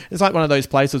one of those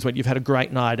places when you've had a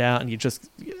great night out and you just,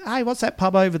 hey, what's that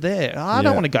pub over there? Oh, I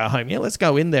don't want to go home. Yeah, let's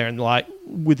go in there, and like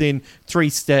within 3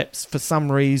 steps, for some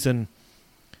reason,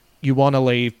 you want to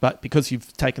leave, but because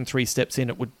you've taken 3 steps in,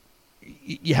 it would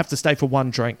you have to stay for one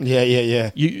drink.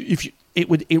 Yeah.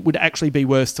 It would actually be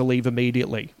worse to leave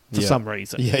immediately for some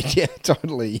reason. Yeah,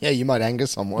 totally. Yeah, you might anger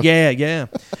someone. Yeah.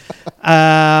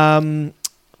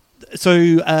 So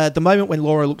the moment when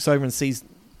Laura looks over and sees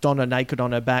Donna naked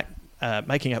on her back,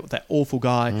 making out with that awful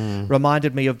guy,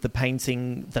 reminded me of the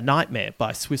painting The Nightmare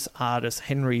by Swiss artist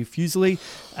Henry Fuseli.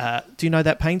 Do you know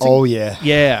that painting? Oh, yeah.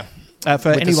 Yeah. For With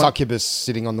anyone, the succubus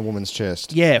sitting on the woman's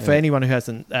chest. Yeah, for anyone who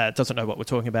doesn't know what we're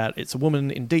talking about, it's a woman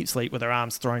in deep sleep with her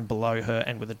arms thrown below her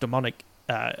and with a demonic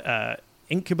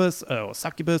incubus or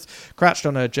succubus crouched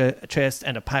on her chest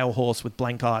and a pale horse with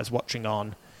blank eyes watching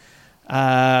on.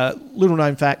 Little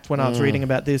known fact, when I was reading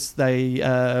about this,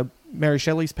 Mary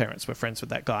Shelley's parents were friends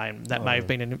with that guy, and that may have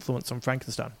been an influence on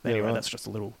Frankenstein. Anyway, that's just a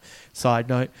little side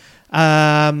note.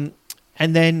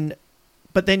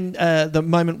 But then the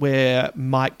moment where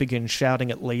Mike begins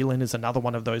shouting at Leland is another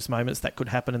one of those moments that could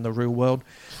happen in the real world.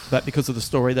 But because of the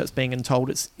story that's being told,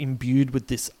 it's imbued with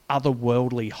this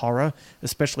otherworldly horror,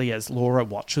 especially as Laura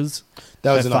watches.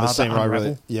 That was another scene where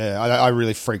I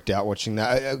really freaked out watching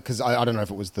that, because I don't know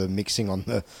if it was the mixing on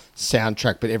the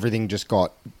soundtrack, but everything just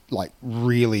got like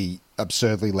really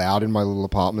absurdly loud in my little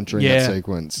apartment during that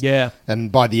sequence. Yeah. And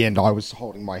by the end, I was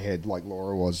holding my head like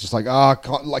Laura was, just like,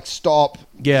 stop.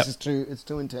 Yeah. It's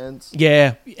too intense.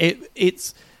 Yeah.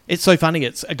 It's so funny.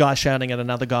 It's a guy shouting at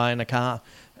another guy in a car,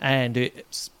 and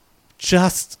it's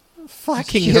just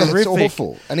fucking horrific. It's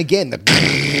awful. And again,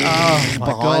 oh my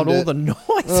God, all the noises.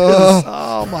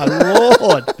 Oh my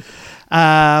Lord.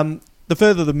 The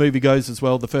further the movie goes as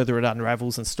well, the further it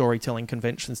unravels and storytelling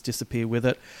conventions disappear with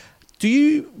it. Do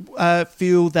you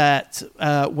feel that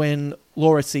when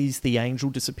Laura sees the angel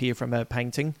disappear from her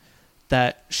painting,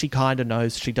 that she kind of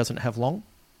knows she doesn't have long?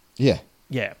 Yeah.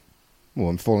 Yeah. Well,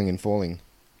 I'm falling and falling.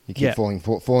 You keep falling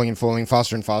and falling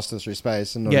faster and faster through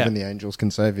space, and not even the angels can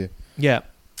save you. Yeah.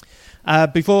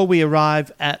 Before we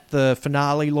arrive at the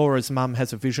finale, Laura's mum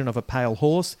has a vision of a pale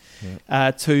horse.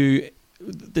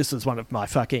 This is one of my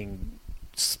fucking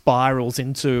spirals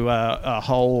into a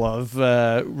hole of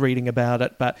reading about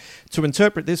it. But to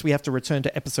interpret this, we have to return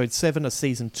to episode 7 of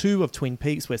season 2 of Twin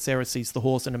Peaks, where Sarah sees the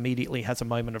horse and immediately has a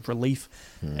moment of relief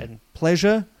and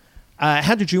pleasure.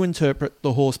 How did you interpret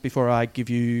the horse before I give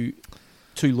you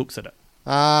 2 looks at it?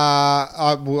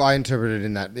 I interpreted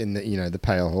in the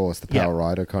pale horse, the pale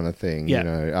rider kind of thing. Yeah. You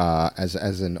know,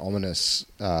 as an ominous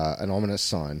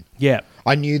sign. Yeah.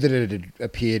 I knew that it had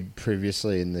appeared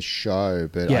previously in the show,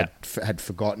 but I had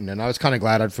forgotten, and I was kind of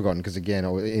glad I'd forgotten, because again, I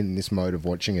was in this mode of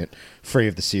watching it free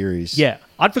of the series. Yeah,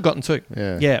 I'd forgotten too.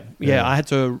 Yeah. I had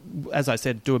to, as I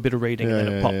said, do a bit of reading, and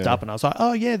then it popped up, and I was like,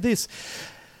 oh yeah, this.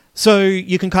 So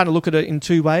you can kind of look at it in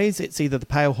 2 ways. It's either the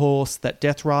pale horse that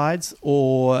Death rides,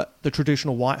 or the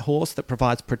traditional white horse that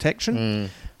provides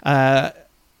protection.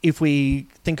 If we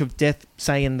think of Death,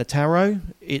 say, in the tarot,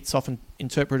 it's often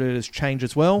interpreted as change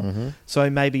as well. Mm-hmm. So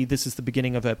maybe this is the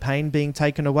beginning of her pain being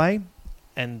taken away,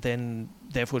 and then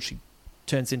therefore she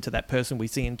turns into that person we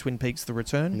see in Twin Peaks: The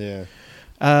Return.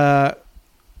 Yeah.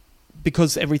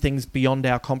 Because everything's beyond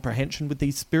our comprehension with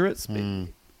these spirits,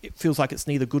 it feels like it's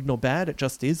neither good nor bad. It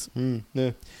just is.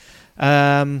 Yeah.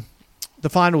 The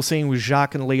final scene with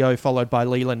Jacques and Leo, followed by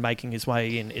Leland making his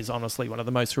way in, is honestly one of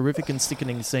the most horrific and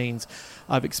sickening scenes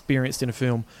I've experienced in a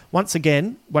film. Once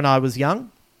again, when I was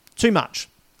young, too much.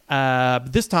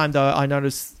 But this time, though, I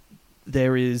noticed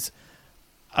there is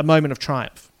a moment of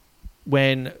triumph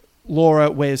when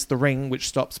Laura wears the ring, which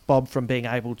stops Bob from being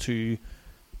able to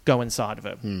go inside of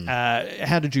her.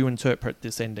 How did you interpret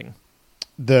this ending?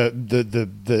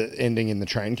 The ending in the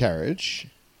train carriage?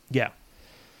 Yeah.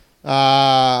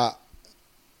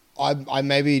 I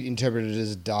maybe interpreted it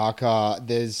as darker.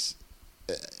 Because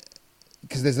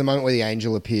there's the moment where the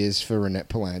angel appears for Renette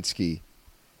Polanski.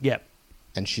 Yeah.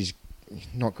 And she's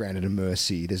not granted a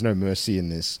mercy. There's no mercy in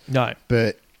this. No.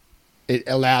 But it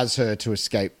allows her to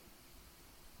escape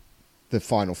the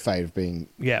final fate of being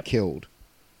killed.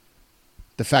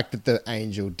 The fact that the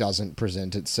angel doesn't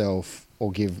present itself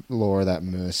or give Laura that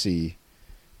mercy,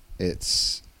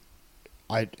 there's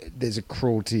a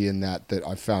cruelty in that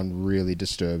I found really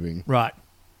disturbing. Right.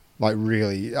 Like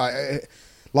really,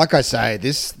 like I say,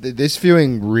 this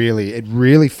viewing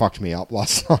really fucked me up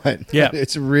last night. Yeah.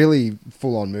 It's a really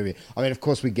full on movie. I mean, of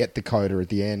course we get the coda at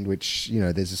the end, which, you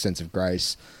know, there's a sense of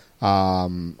grace,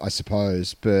 I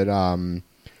suppose. But, to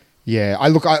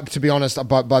be honest,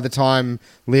 by the time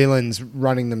Leland's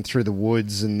running them through the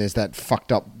woods and there's that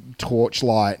fucked up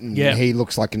torchlight and he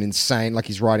looks like an insane, like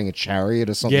he's riding a chariot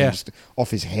or something just off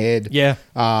his head. Yeah.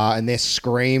 And they're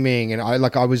screaming, and I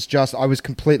was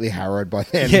completely harrowed by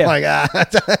them.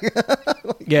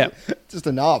 Yeah. Just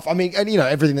enough. I mean, and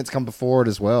everything that's come before it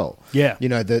as well. Yeah.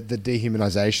 The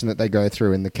dehumanization that they go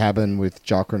through in the cabin with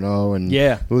Jacques Renault and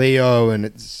Yeah. Leo, and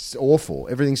it's awful.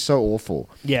 Everything's so awful.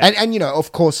 Yeah. And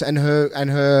of course, and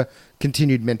her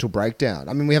continued mental breakdown.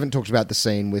 I mean, we haven't talked about the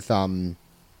scene with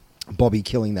Bobby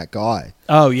killing that guy.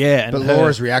 Oh, yeah. And but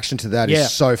Laura's reaction to that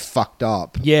is so fucked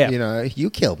up. Yeah. You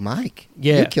killed Mike.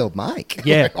 Yeah. You killed Mike.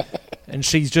 Yeah. And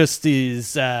she's just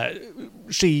she's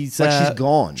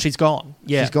gone. She's gone.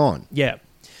 Yeah. She's gone. Yeah.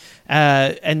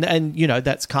 And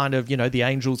that's kind of, the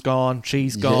angel's gone.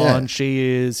 She's gone. Yeah. She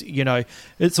is,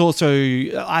 it's also,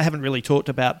 I haven't really talked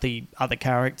about the other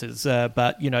characters,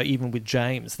 but, even with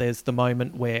James, there's the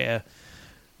moment where,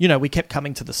 we kept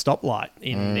coming to the stoplight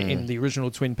in the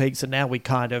original Twin Peaks, and now we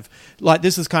kind of,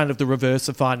 this is kind of the reverse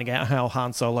of finding out how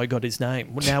Han Solo got his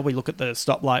name. Now we look at the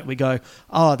stoplight, we go,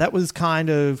 oh, that was kind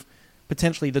of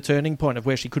potentially the turning point of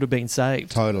where she could have been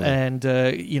saved. Totally. And,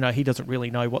 he doesn't really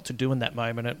know what to do in that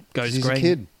moment. It goes he's green. a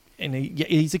kid. And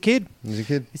he's a kid. He's a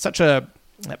kid. He's such a...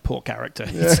 That poor character.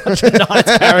 He's such a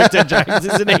nice character, James,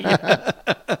 isn't he?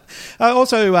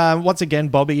 Also, once again,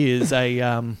 Bobby is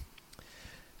a...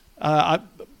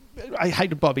 I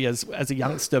hated Bobby as a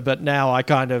youngster, but now I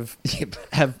kind of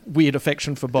have weird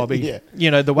affection for Bobby.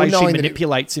 Yeah. The way she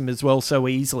manipulates him as well so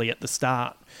easily at the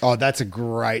start. Oh, that's a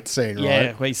great scene, right?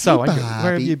 Yeah, where he's so angry.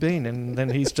 Where have you been? And then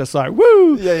he's just like,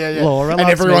 woo! Yeah. Laura and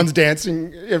everyone's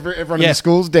dancing. Everyone in the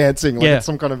school's dancing. Like it's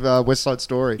some kind of West Side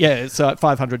Story. Yeah, it's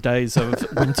 500 days of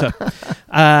winter.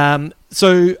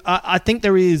 So I think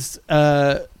there is,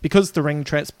 because the ring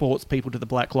transports people to the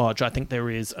Black Lodge, I think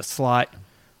there is a slight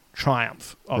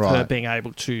triumph of her being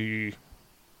able to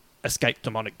escape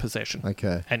demonic possession.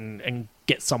 Okay. And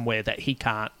get somewhere that he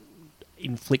can't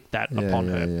inflict that upon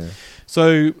her. Yeah.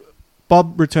 So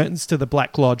Bob returns to the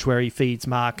Black Lodge where he feeds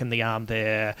Mark and the arm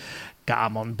there.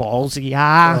 Come on, balls,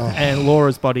 yeah. And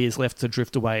Laura's body is left to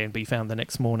drift away and be found the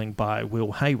next morning by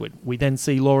Will Hayward. We then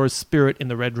see Laura's spirit in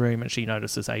the Red Room, and she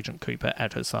notices Agent Cooper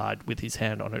at her side with his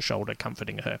hand on her shoulder,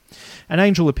 comforting her. An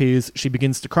angel appears. She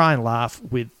begins to cry and laugh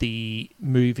with the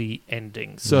movie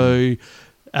ending. So,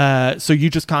 so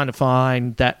you just kind of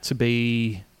find that to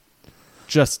be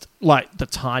just like the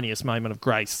tiniest moment of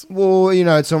grace. Well,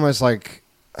 it's almost like...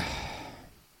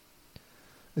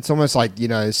 It's almost like,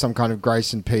 some kind of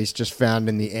grace and peace just found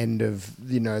in the end of,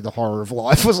 the horror of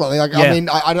life or something. Like, I mean,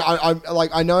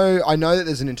 I know that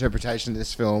there's an interpretation of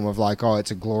this film of like, oh, it's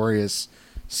a glorious,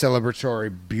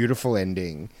 celebratory, beautiful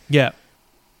ending. Yeah.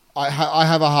 I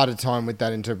have a harder time with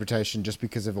that interpretation just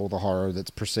because of all the horror that's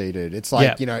preceded. It's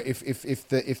like,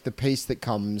 if the peace that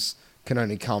comes can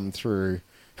only come through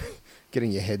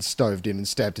getting your head stoved in and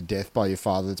stabbed to death by your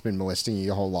father that's been molesting you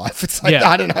your whole life. It's like,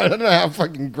 I don't know how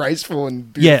fucking graceful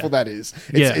and beautiful that is.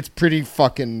 It's pretty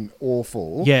fucking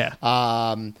awful. Yeah.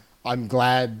 I'm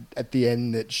glad at the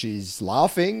end that she's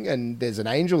laughing and there's an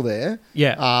angel there.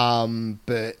 Yeah.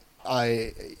 But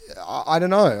I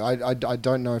don't know. I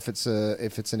don't know if it's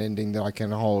an ending that I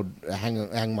can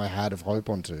hang my hat of hope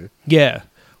onto. Yeah.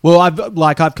 Well,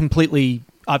 I've completely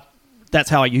that's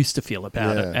how I used to feel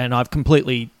about it, and I've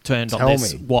completely turned on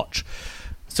this watch.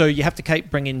 So you have to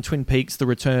bring in Twin Peaks: The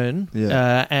Return,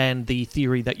 and the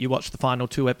theory that you watch the final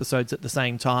 2 episodes at the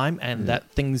same time, and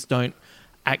that things don't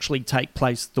actually take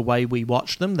place the way we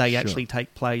watch them. They actually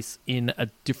take place in a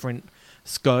different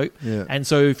scope. Yeah. And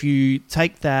so if you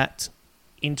take that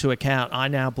into account, I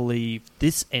now believe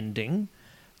this ending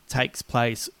takes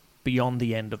place beyond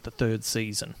the end of the 3rd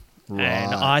season. Right.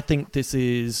 And I think this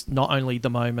is not only the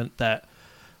moment that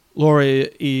Laura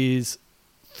is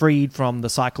freed from the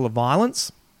cycle of violence,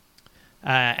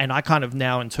 and I kind of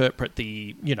now interpret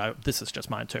this is just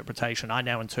my interpretation, I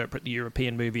now interpret the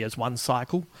European movie as one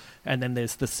cycle, and then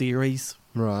there's the series.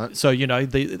 Right. So,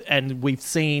 and we've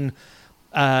seen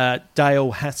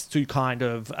Dale has to kind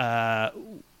of...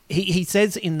 he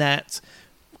says in that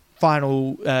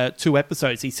final 2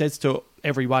 episodes, he says to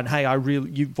everyone, hey,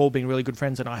 you've all been really good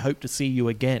friends and I hope to see you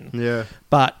again. Yeah.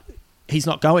 But he's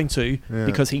not going to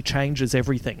because he changes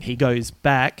everything. He goes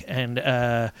back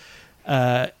and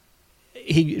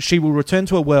she will return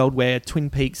to a world where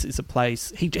Twin Peaks is a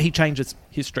place... He changes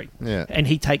history. Yeah. And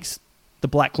he takes the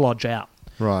Black Lodge out.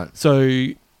 Right. So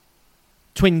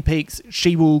Twin Peaks,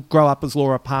 she will grow up as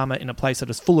Laura Palmer in a place that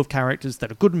is full of characters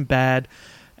that are good and bad,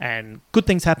 and good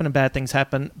things happen and bad things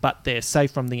happen, but they're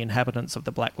safe from the inhabitants of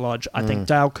the Black Lodge. I think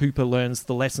Dale Cooper learns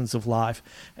the lessons of life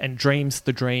and dreams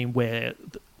the dream where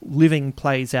living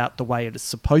plays out the way it is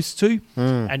supposed to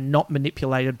and not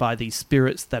manipulated by these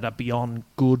spirits that are beyond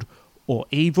good or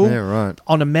evil. Yeah, right.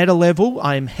 On a meta level,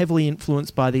 I am heavily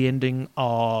influenced by the ending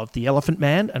of The Elephant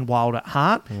Man and Wild at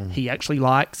Heart. He actually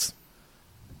likes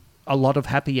a lot of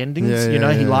happy endings.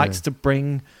 Yeah, He yeah, likes yeah. to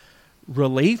bring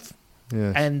relief.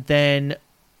 Yes. And then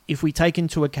if we take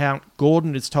into account,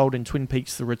 Gordon is told in Twin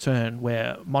Peaks The Return,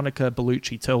 where Monica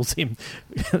Bellucci tells him,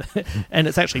 and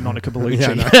it's actually Monica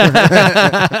Bellucci,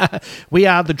 we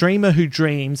are the dreamer who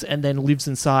dreams and then lives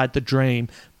inside the dream,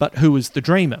 but who is the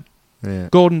dreamer? Yeah.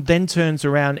 Gordon then turns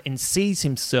around and sees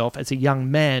himself as a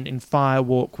young man in Fire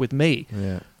Walk with Me.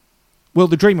 Yeah. Well,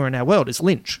 the dreamer in our world is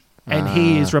Lynch. And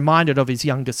he is reminded of his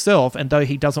younger self, and though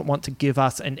he doesn't want to give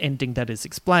us an ending that is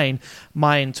explained,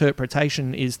 my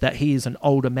interpretation is that he is an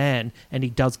older man, and he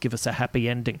does give us a happy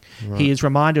ending. Right. He is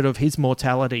reminded of his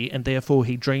mortality, and therefore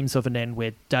he dreams of an end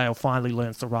where Dale finally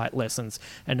learns the right lessons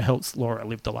and helps Laura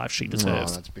live the life she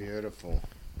deserves. Oh, that's beautiful.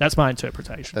 That's my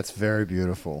interpretation. That's very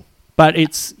beautiful. But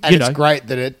it's, it's great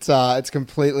that it's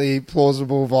completely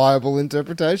plausible, viable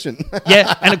interpretation.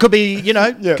 Yeah, and it could be,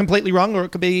 completely wrong, or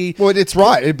it could be... Well, it's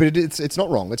right, but it's not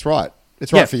wrong. It's right.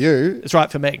 It's right for you. It's right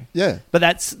for me. Yeah. But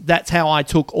that's how I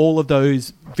took all of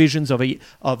those visions of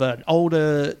an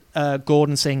older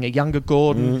Gordon seeing a younger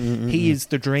Gordon. He is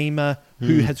the dreamer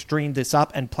who has dreamed this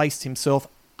up and placed himself,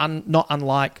 not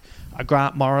unlike a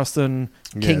Grant Morrison,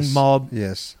 King Mob,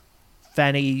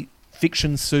 Fanny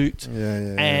fiction suit,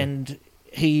 and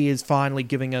he is finally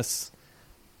giving us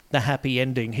the happy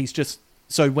ending. He's just...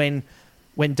 So when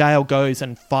Dale goes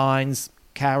and finds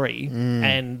Carrie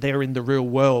and they're in the real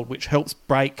world, which helps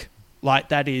break, like,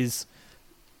 that is,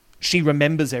 she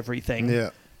remembers everything.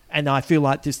 Yeah. And I feel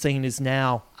like this scene is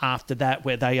now after that,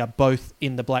 where they are both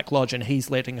in the Black Lodge and he's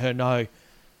letting her know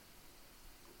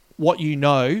what you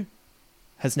know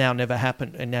has now never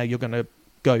happened, and now you're going to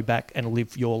go back and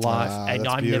live your life. And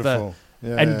that's I'm beautiful.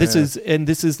 never...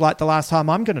 This is like the last time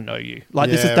I'm going to know you.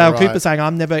 Like, this is Dale Cooper saying,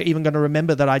 I'm never even going to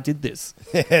remember that I did this.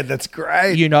 Yeah, that's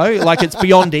great. Like, it's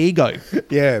beyond ego.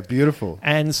 Yeah, beautiful.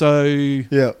 And so...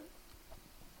 Yeah.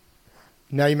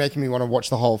 Now you're making me want to watch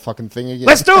the whole fucking thing again.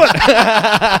 Let's do it!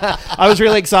 I was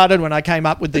really excited when I came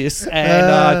up with this, and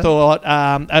I thought...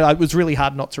 it was really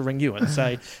hard not to ring you and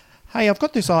say... Hey, I've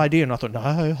got this idea, and I thought,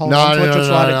 hold on to it,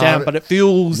 just write it down. But it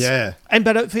feels... Yeah.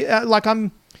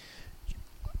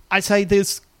 I say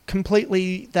this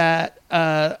completely that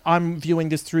I'm viewing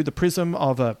this through the prism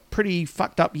of a pretty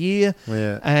fucked up year.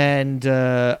 Yeah. And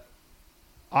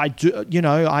I do, we're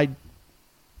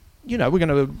going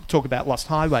to talk about Lost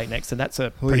Highway next, and that's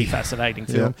a pretty fascinating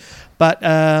film. Yeah. But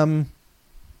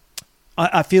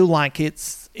I feel like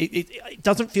it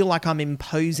doesn't feel like I'm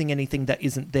imposing anything that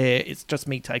isn't there. It's just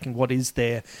me taking what is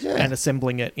there and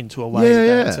assembling it into a way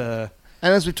that...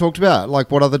 and as we talked about,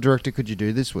 like, what other director could you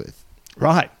do this with?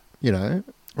 Right.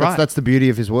 That's the beauty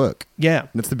of his work. Yeah.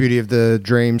 That's the beauty of the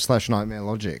dream/nightmare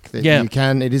logic. That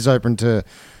it is open to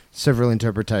several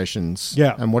interpretations.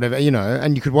 Yeah. And whatever,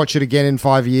 and you could watch it again in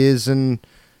 5 years and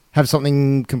have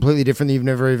something completely different that you've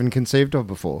never even conceived of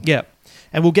before. Yeah.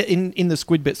 And we'll get in the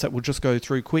squid bits that we'll just go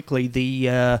through quickly.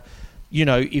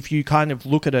 If you kind of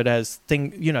look at it as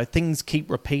things keep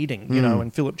repeating,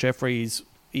 and Philip Jeffries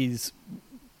is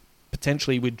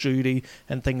potentially with Judy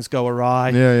and things go awry.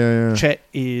 Yeah. Chet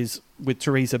is with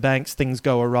Teresa Banks, things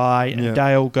go awry. And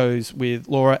Dale goes with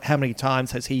Laura. How many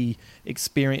times has he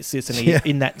experienced this? And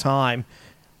in that time,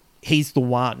 he's the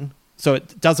one. So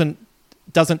it doesn't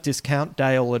discount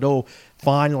Dale at all.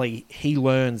 Finally, he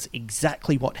learns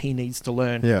exactly what he needs to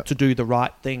learn to do the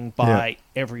right thing by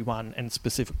everyone, and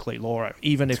specifically Laura.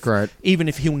 Even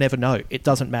if he'll never know, it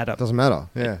doesn't matter. Doesn't matter.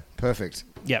 Yeah, perfect.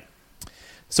 Yeah.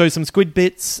 So some squid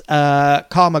bits.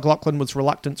 Kyle MacLachlan was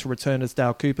reluctant to return as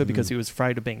Dale Cooper because he was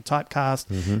afraid of being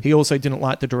typecast. He also didn't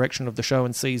like the direction of the show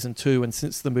in season 2, and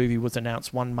since the movie was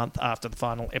announced 1 month after the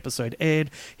final episode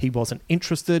aired, he wasn't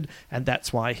interested, and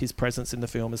that's why his presence in the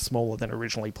film is smaller than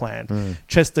originally planned.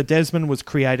 Chester Desmond was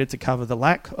created to cover the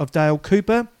lack of Dale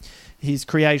Cooper. His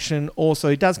creation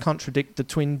also does contradict the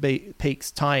Twin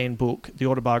Peaks tie-in book, The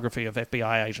Autobiography of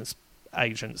FBI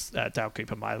Agents Dale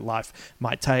Cooper, My Life,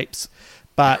 My Tapes.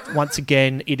 But once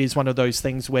again, it is one of those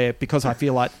things where, because I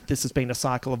feel like this has been a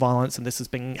cycle of violence and this has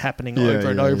been happening over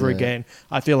and over again,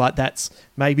 I feel like that's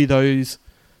maybe those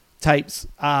tapes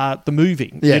are the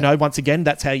movie. Once again,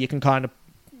 that's how you can kind of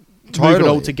move it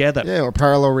all together. Yeah, or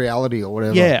parallel reality or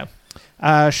whatever. Yeah.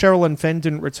 Sherilyn Fenn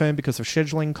didn't return because of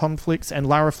scheduling conflicts, and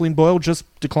Lara Flynn Boyle just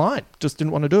declined, just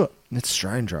didn't want to do it. It's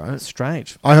strange, right? It's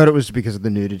strange. I heard it was because of the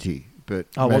nudity. But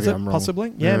was it? I'm wrong.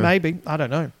 Possibly? Yeah, maybe. I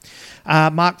don't know.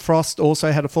 Mark Frost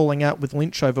also had a falling out with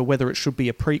Lynch over whether it should be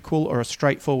a prequel or a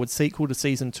straightforward sequel to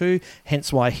season 2,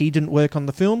 hence why he didn't work on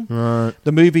the film. Right.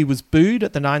 The movie was booed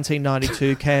at the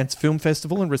 1992 Cannes Film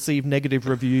Festival and received negative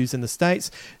reviews in the States.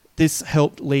 This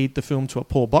helped lead the film to a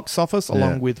poor box office,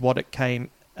 along with what it came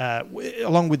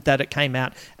Along with that, it came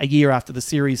out a year after the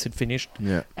series had finished.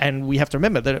 Yeah. And we have to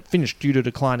remember that it finished due to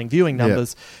declining viewing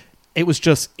numbers. It was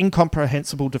just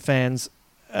incomprehensible to fans,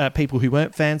 people who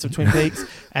weren't fans of Twin Peaks.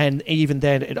 And even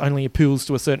then, it only appeals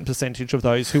to a certain percentage of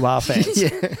those who are fans.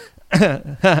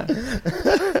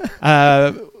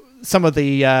 Some of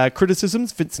the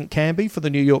criticisms, Vincent Canby for the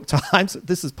New York Times.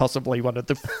 This is possibly one of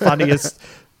the funniest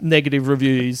negative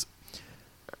reviews.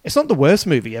 It's not the worst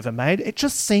movie ever made. It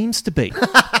just seems to be.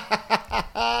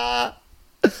 Wow.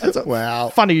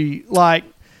 Funny, like,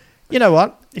 you know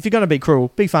what? If you're going to be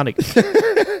cruel, be funny.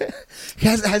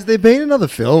 Has there been another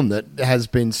film that has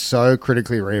been so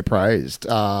critically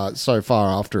reappraised so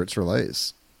far after its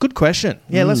release? Good question.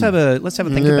 Yeah, let's have a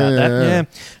think about that.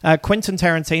 Yeah. Quentin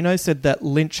Tarantino said that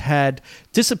Lynch had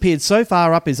disappeared so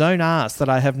far up his own arse that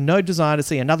I have no desire to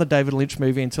see another David Lynch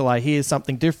movie until I hear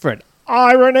something different.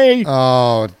 Irony.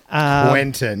 Oh,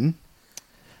 Quentin.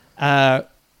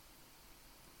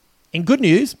 In good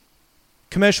news,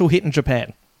 commercial hit in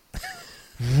Japan.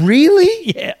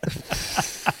 Really? Yeah.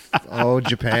 Oh,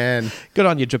 Japan. Good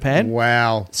on you, Japan.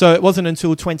 Wow. So it wasn't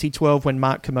until 2012 when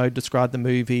Mark Kermode described the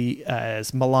movie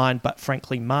as maligned but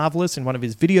frankly marvellous in one of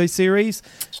his video series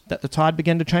that the tide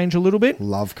began to change a little bit.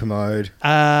 Love Kermode.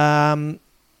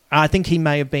 I think he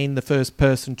may have been the first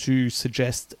person to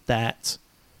suggest that,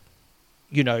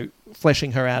 you know,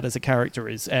 fleshing her out as a character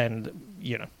is, and,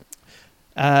 you know.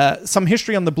 Some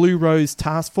history on the Blue Rose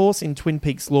Task Force. In Twin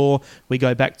Peaks lore, we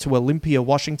go back to Olympia,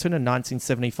 Washington in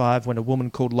 1975 when a woman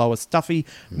called Lois Duffy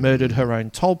murdered her own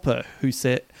tulpa,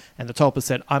 and the tulpa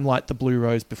said, "I'm like the Blue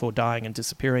Rose," before dying and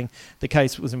disappearing. The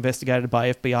case was investigated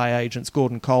by FBI agents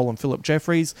Gordon Cole and Philip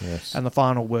Jeffries, and the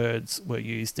final words were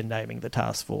used in naming the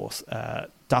task force.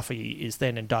 Duffy is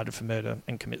then indicted for murder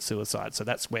and commits suicide. So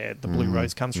that's where the Blue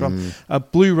Rose comes from.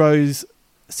 Blue Rose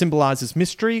symbolizes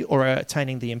mystery or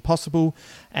attaining the impossible,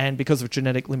 and because of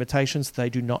genetic limitations, they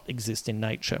do not exist in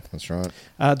nature. That's right.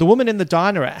 The woman in the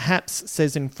diner at Haps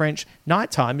says in French,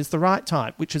 "Nighttime is the right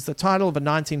time," which is the title of a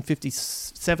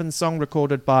 1957 song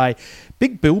recorded by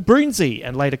Big Bill Broonzy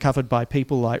and later covered by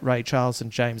people like Ray Charles and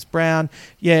James Brown.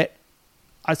 Yet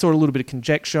I saw a little bit of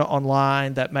conjecture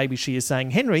online that maybe she is saying,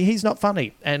 "Henry, he's not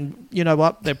funny." And you know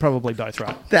what? They're probably both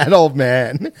right. That old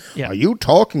man. Yeah. Are you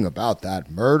talking about that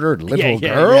murdered little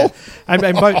girl? Yeah.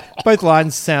 And both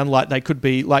lines sound like they could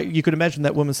be, like, you could imagine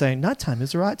that woman saying, "Nighttime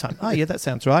is the right time." Oh, yeah, that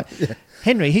sounds right. Yeah.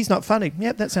 "Henry, he's not funny."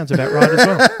 Yep, that sounds about right as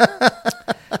well.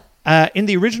 In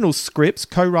the original scripts,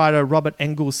 co-writer Robert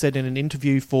Engel said in an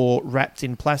interview for Wrapped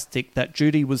in Plastic that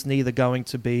Judy was either going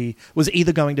to be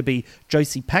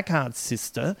Josie Packard's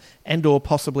sister and or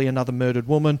possibly another murdered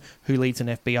woman who leads an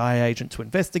FBI agent to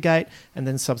investigate and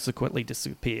then subsequently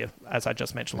disappear, as I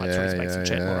just mentioned, like Therese Mason,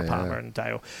 Chet, Laura Palmer and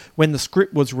Dale. When the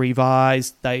script was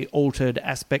revised, they altered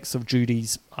aspects of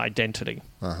Judy's identity.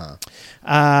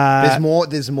 There's more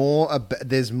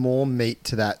meat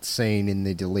to that scene in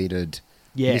the deleted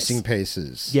missing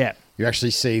pieces. Yeah. You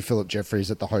actually see Philip Jeffries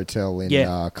at the hotel in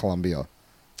Columbia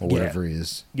or wherever he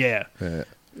is. Yeah.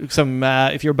 Some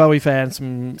if you're a Bowie fan,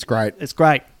 it's great. It's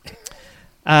great.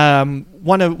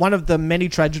 One of the many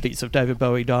tragedies of David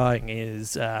Bowie dying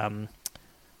is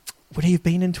would he have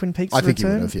been in Twin Peaks? I think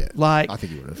Return? He would have, yeah. I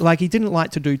think he would have. Like, he didn't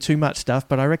like to do too much stuff,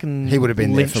 but I reckon he would have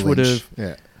been Lynch there for would Lynch. have.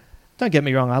 Yeah. Don't get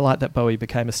me wrong, I like that Bowie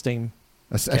became a steam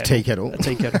A tea kettle. A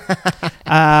tea kettle.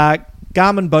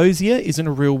 Garmonbozia isn't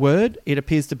a real word. It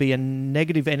appears to be a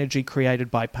negative energy created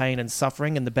by pain and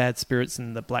suffering, and the bad spirits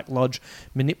in the Black Lodge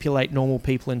manipulate normal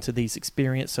people into these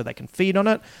experiences so they can feed on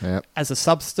it. Yep. As a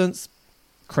substance,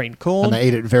 creamed corn. And they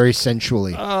eat it very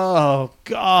sensually. Oh,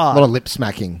 God. A lot of lip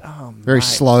smacking. Oh, very mate.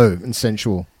 slow and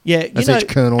sensual. Yeah, as each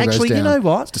kernel goes down. Actually, you know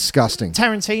what? It's disgusting.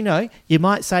 Tarantino, you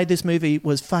might say this movie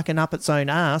was fucking up its own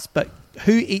ass, but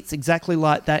who eats exactly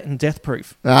like that in Death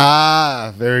Proof?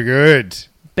 Ah, very good.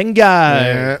 Bingo.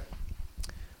 Yeah.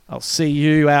 I'll see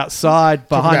you outside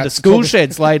behind the school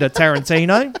sheds later,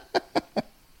 Tarantino.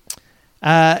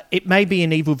 It may be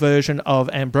an evil version of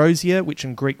ambrosia, which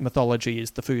in Greek mythology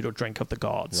is the food or drink of the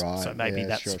gods. Right, so maybe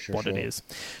that's what sure. it is.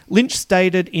 Lynch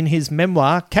stated in his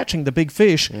memoir, Catching the Big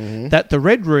Fish, that the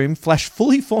Red Room flashed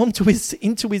fully formed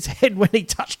into his head when he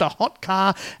touched a hot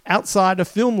car outside a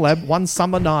film lab one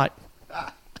summer night.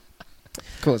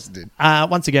 Of course it did.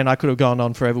 Once again, I could have gone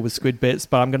on forever with Squid Bits,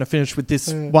 but I'm going to finish with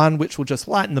this one, which will just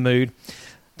lighten the mood.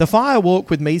 The Fire Walk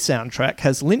With Me soundtrack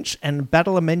has Lynch and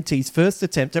Badalamenti's first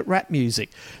attempt at rap music.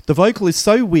 The vocal is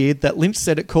so weird that Lynch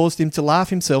said it caused him to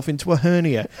laugh himself into a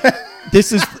hernia.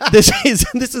 This is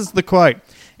the quote.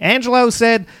 Angelo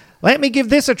said, let me give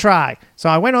this a try. So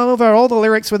I went over all the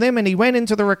lyrics with him, and he went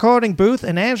into the recording booth,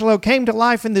 and Angelo came to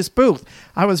life in this booth.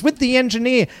 I was with the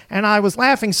engineer, and I was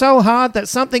laughing so hard that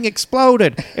something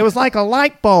exploded. It was like a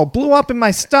light bulb blew up in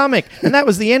my stomach, and that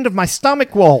was the end of my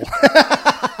stomach wall.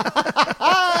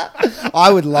 I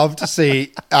would love to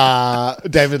see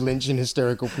David Lynch in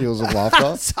hysterical peals of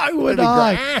laughter. So would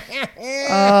I.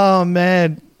 Oh,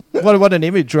 man. What an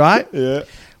image, right? Yeah.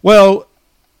 Well,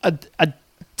 a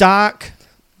dark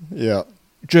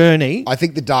journey. I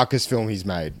think the darkest film he's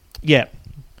made. Yeah.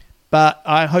 But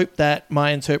I hope that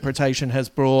my interpretation has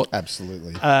brought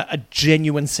absolutely a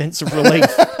genuine sense of relief.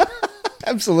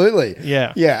 Absolutely.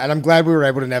 Yeah. Yeah, and I'm glad we were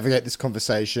able to navigate this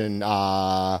conversation.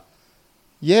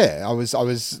 Yeah, I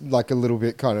was like a little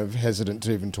bit kind of hesitant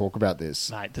to even talk about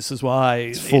this. Mate, this is why...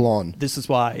 It's full on. This is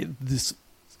why this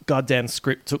goddamn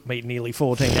script took me nearly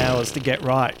 14 hours to get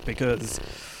right, because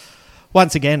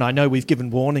once again, I know we've given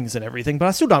warnings and everything, but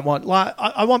I still don't want... Like,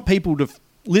 I want people to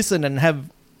listen and have,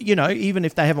 you know, even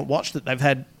if they haven't watched it, they've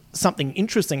had something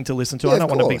interesting to listen to. Yeah, I don't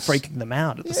want to be course. freaking them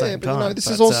out at the same but, time. You know, this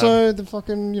is also the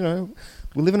fucking, you know...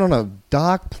 We're living on a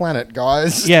dark planet,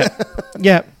 guys. Yeah,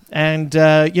 yeah. And,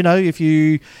 you know, if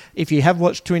you have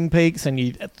watched Twin Peaks and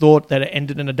you thought that it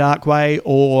ended in a dark way,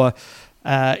 or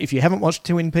if you haven't watched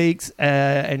Twin Peaks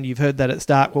and you've heard that it's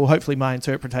dark, well, hopefully my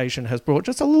interpretation has brought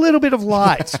just a little bit of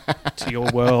light to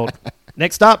your world.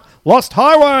 Next up, Lost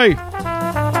Highway.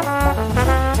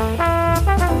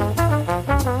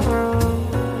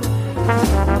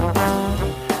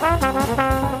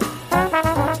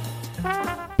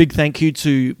 Big thank you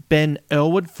to Ben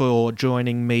Elwood for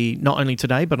joining me not only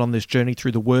today, but on this journey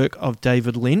through the work of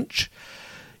David Lynch.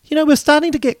 You know, we're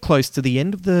starting to get close to the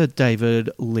end of the David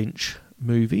Lynch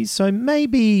movies, so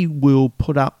maybe we'll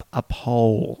put up a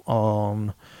poll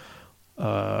on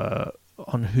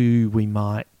who we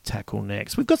might tackle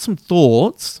next. We've got some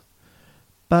thoughts,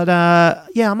 but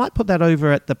yeah, I might put that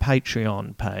over at the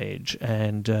Patreon page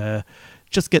and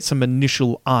just get some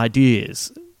initial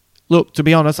ideas. Look, to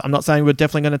be honest, I'm not saying we're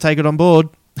definitely going to take it on board,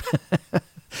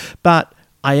 but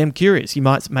I am curious. You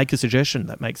might make a suggestion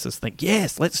that makes us think,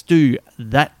 yes, let's do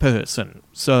that person.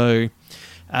 So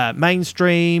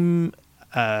mainstream,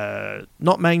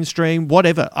 not mainstream,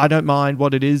 whatever. I don't mind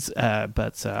what it is,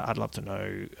 but I'd love to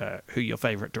know who your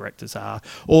favourite directors are,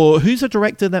 or who's a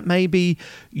director that maybe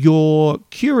you're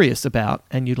curious about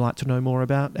and you'd like to know more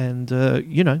about. And,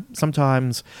 you know,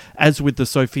 sometimes, as with the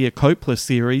Sofia Coppola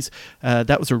series,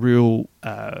 that was a real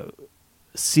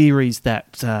series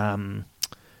that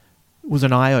was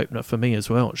an eye-opener for me as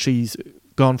well. She's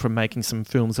gone from making some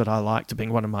films that I like to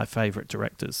being one of my favourite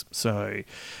directors. So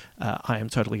I am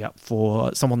totally up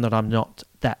for someone that I'm not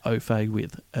that au fait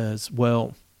with as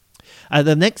well.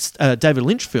 The next David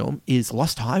Lynch film is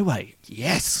Lost Highway.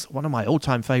 Yes, one of my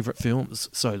all-time favourite films.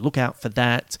 So look out for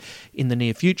that in the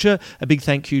near future. A big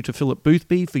thank you to Philip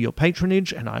Boothby for your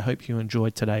patronage, and I hope you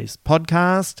enjoyed today's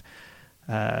podcast.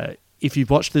 If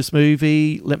you've watched this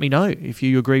movie, let me know if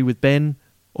you agree with Ben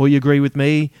or you agree with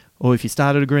me, or if you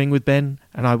started agreeing with Ben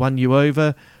and I won you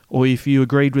over, or if you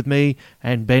agreed with me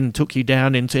and Ben took you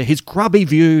down into his grubby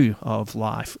view of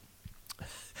life.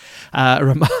 A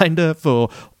reminder for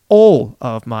all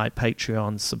of my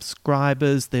Patreon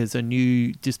subscribers, there's a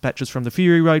new Dispatches from the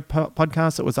Fury Road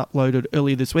podcast that was uploaded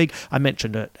earlier this week. I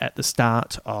mentioned it at the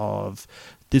start of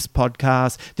this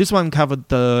podcast. This one covered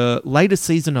the latest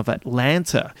season of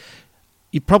Atlanta.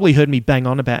 You've probably heard me bang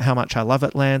on about how much I love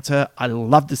Atlanta. I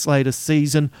love this latest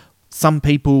season. Some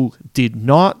people did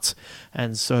not.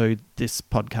 And so this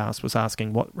podcast was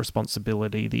asking what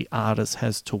responsibility the artist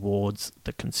has towards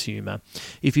the consumer.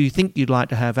 If you think you'd like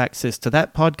to have access to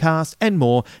that podcast and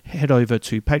more, head over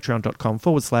to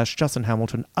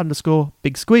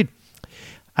patreon.com/JustinHamilton_Big Squid.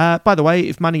 By the way,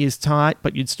 if money is tight,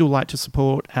 but you'd still like to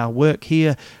support our work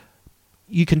here,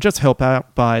 you can just help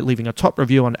out by leaving a top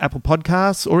review on Apple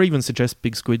Podcasts, or even suggest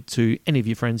Big Squid to any of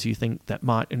your friends you think that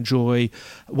might enjoy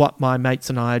what my mates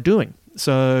and I are doing.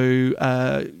 So,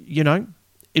 you know,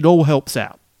 it all helps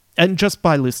out. And just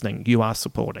by listening, you are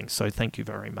supporting. So thank you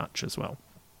very much as well.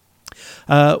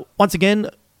 Once again,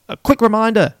 a quick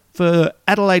reminder for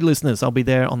Adelaide listeners. I'll be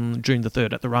there on June the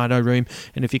 3rd at the Rhino Room.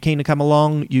 And if you're keen to come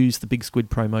along, use the Big Squid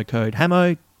promo code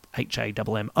HAMMO,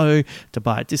 HAMMO, to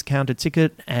buy a discounted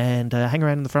ticket and hang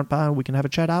around in the front bar and we can have a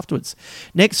chat afterwards.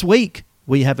 Next week,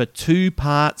 we have a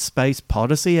 2-part Space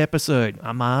Podyssey episode,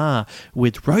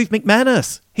 with Rove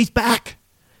McManus. He's back.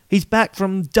 He's back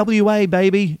from WA,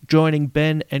 baby, joining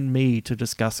Ben and me to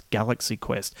discuss Galaxy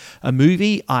Quest, a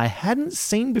movie I hadn't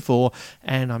seen before,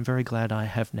 and I'm very glad I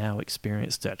have now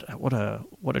experienced it. What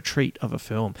a treat of a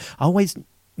film. I always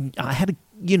I had,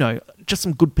 just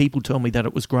some good people tell me that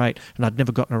it was great, and I'd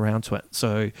never gotten around to it.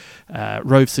 So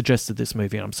Rove suggested this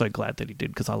movie, and I'm so glad that he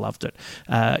did because I loved it.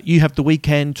 You have the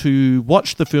weekend to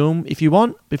watch the film if you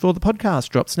want before the podcast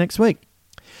drops next week.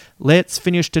 Let's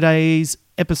finish today's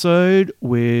episode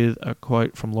with a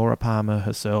quote from Laura Palmer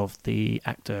herself, the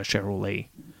actor Cheryl Lee.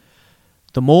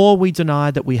 "The more we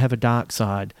deny that we have a dark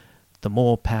side, the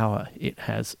more power it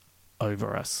has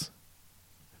over us."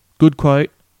 Good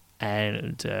quote,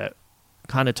 and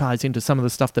kind of ties into some of the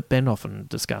stuff that Ben often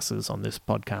discusses on this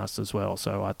podcast as well.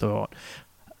 So I thought,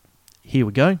 here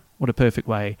we go. What a perfect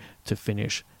way to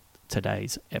finish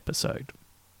today's episode.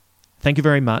 Thank you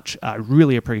very much. I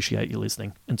really appreciate you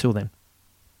listening. Until then.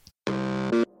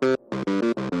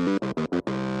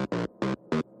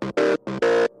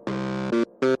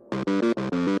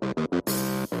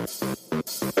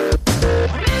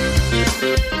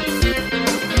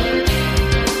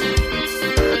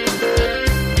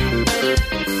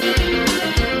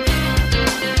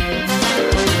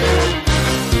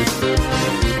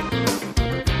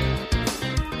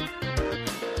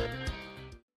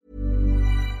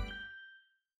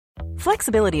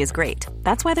 Flexibility is great.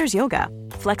 That's why there's yoga.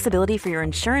 Flexibility for your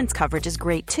insurance coverage is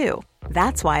great too.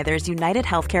 That's why there's United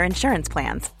Healthcare Insurance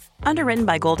Plans. Underwritten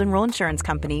by Golden Rule Insurance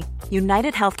Company,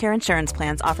 United Healthcare Insurance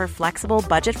Plans offer flexible,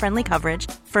 budget-friendly coverage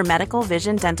for medical,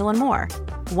 vision, dental, and more.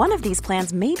 One of these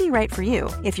plans may be right for you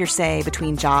if you're, say,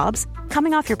 between jobs,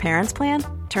 coming off your parents' plan,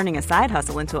 turning a side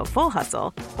hustle into a full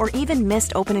hustle, or even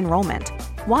missed open enrollment.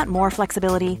 Want more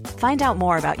flexibility? Find out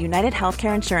more about United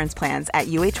Healthcare Insurance Plans at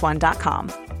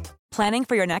uh1.com. Planning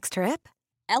for your next trip?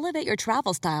 Elevate your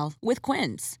travel style with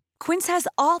Quince. Quince has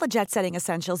all the jet-setting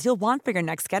essentials you'll want for your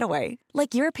next getaway,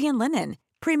 like European linen,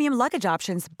 premium luggage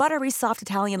options, buttery soft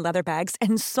Italian leather bags,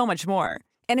 and so much more.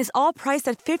 And is all priced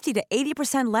at 50 to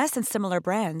 80% less than similar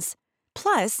brands.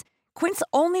 Plus, Quince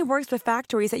only works with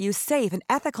factories that use safe and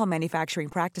ethical manufacturing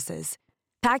practices.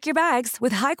 Pack your bags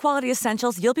with high-quality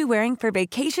essentials you'll be wearing for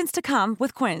vacations to come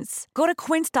with Quince. Go to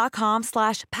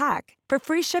quince.com/pack for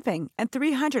free shipping and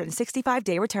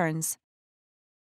 365-day returns.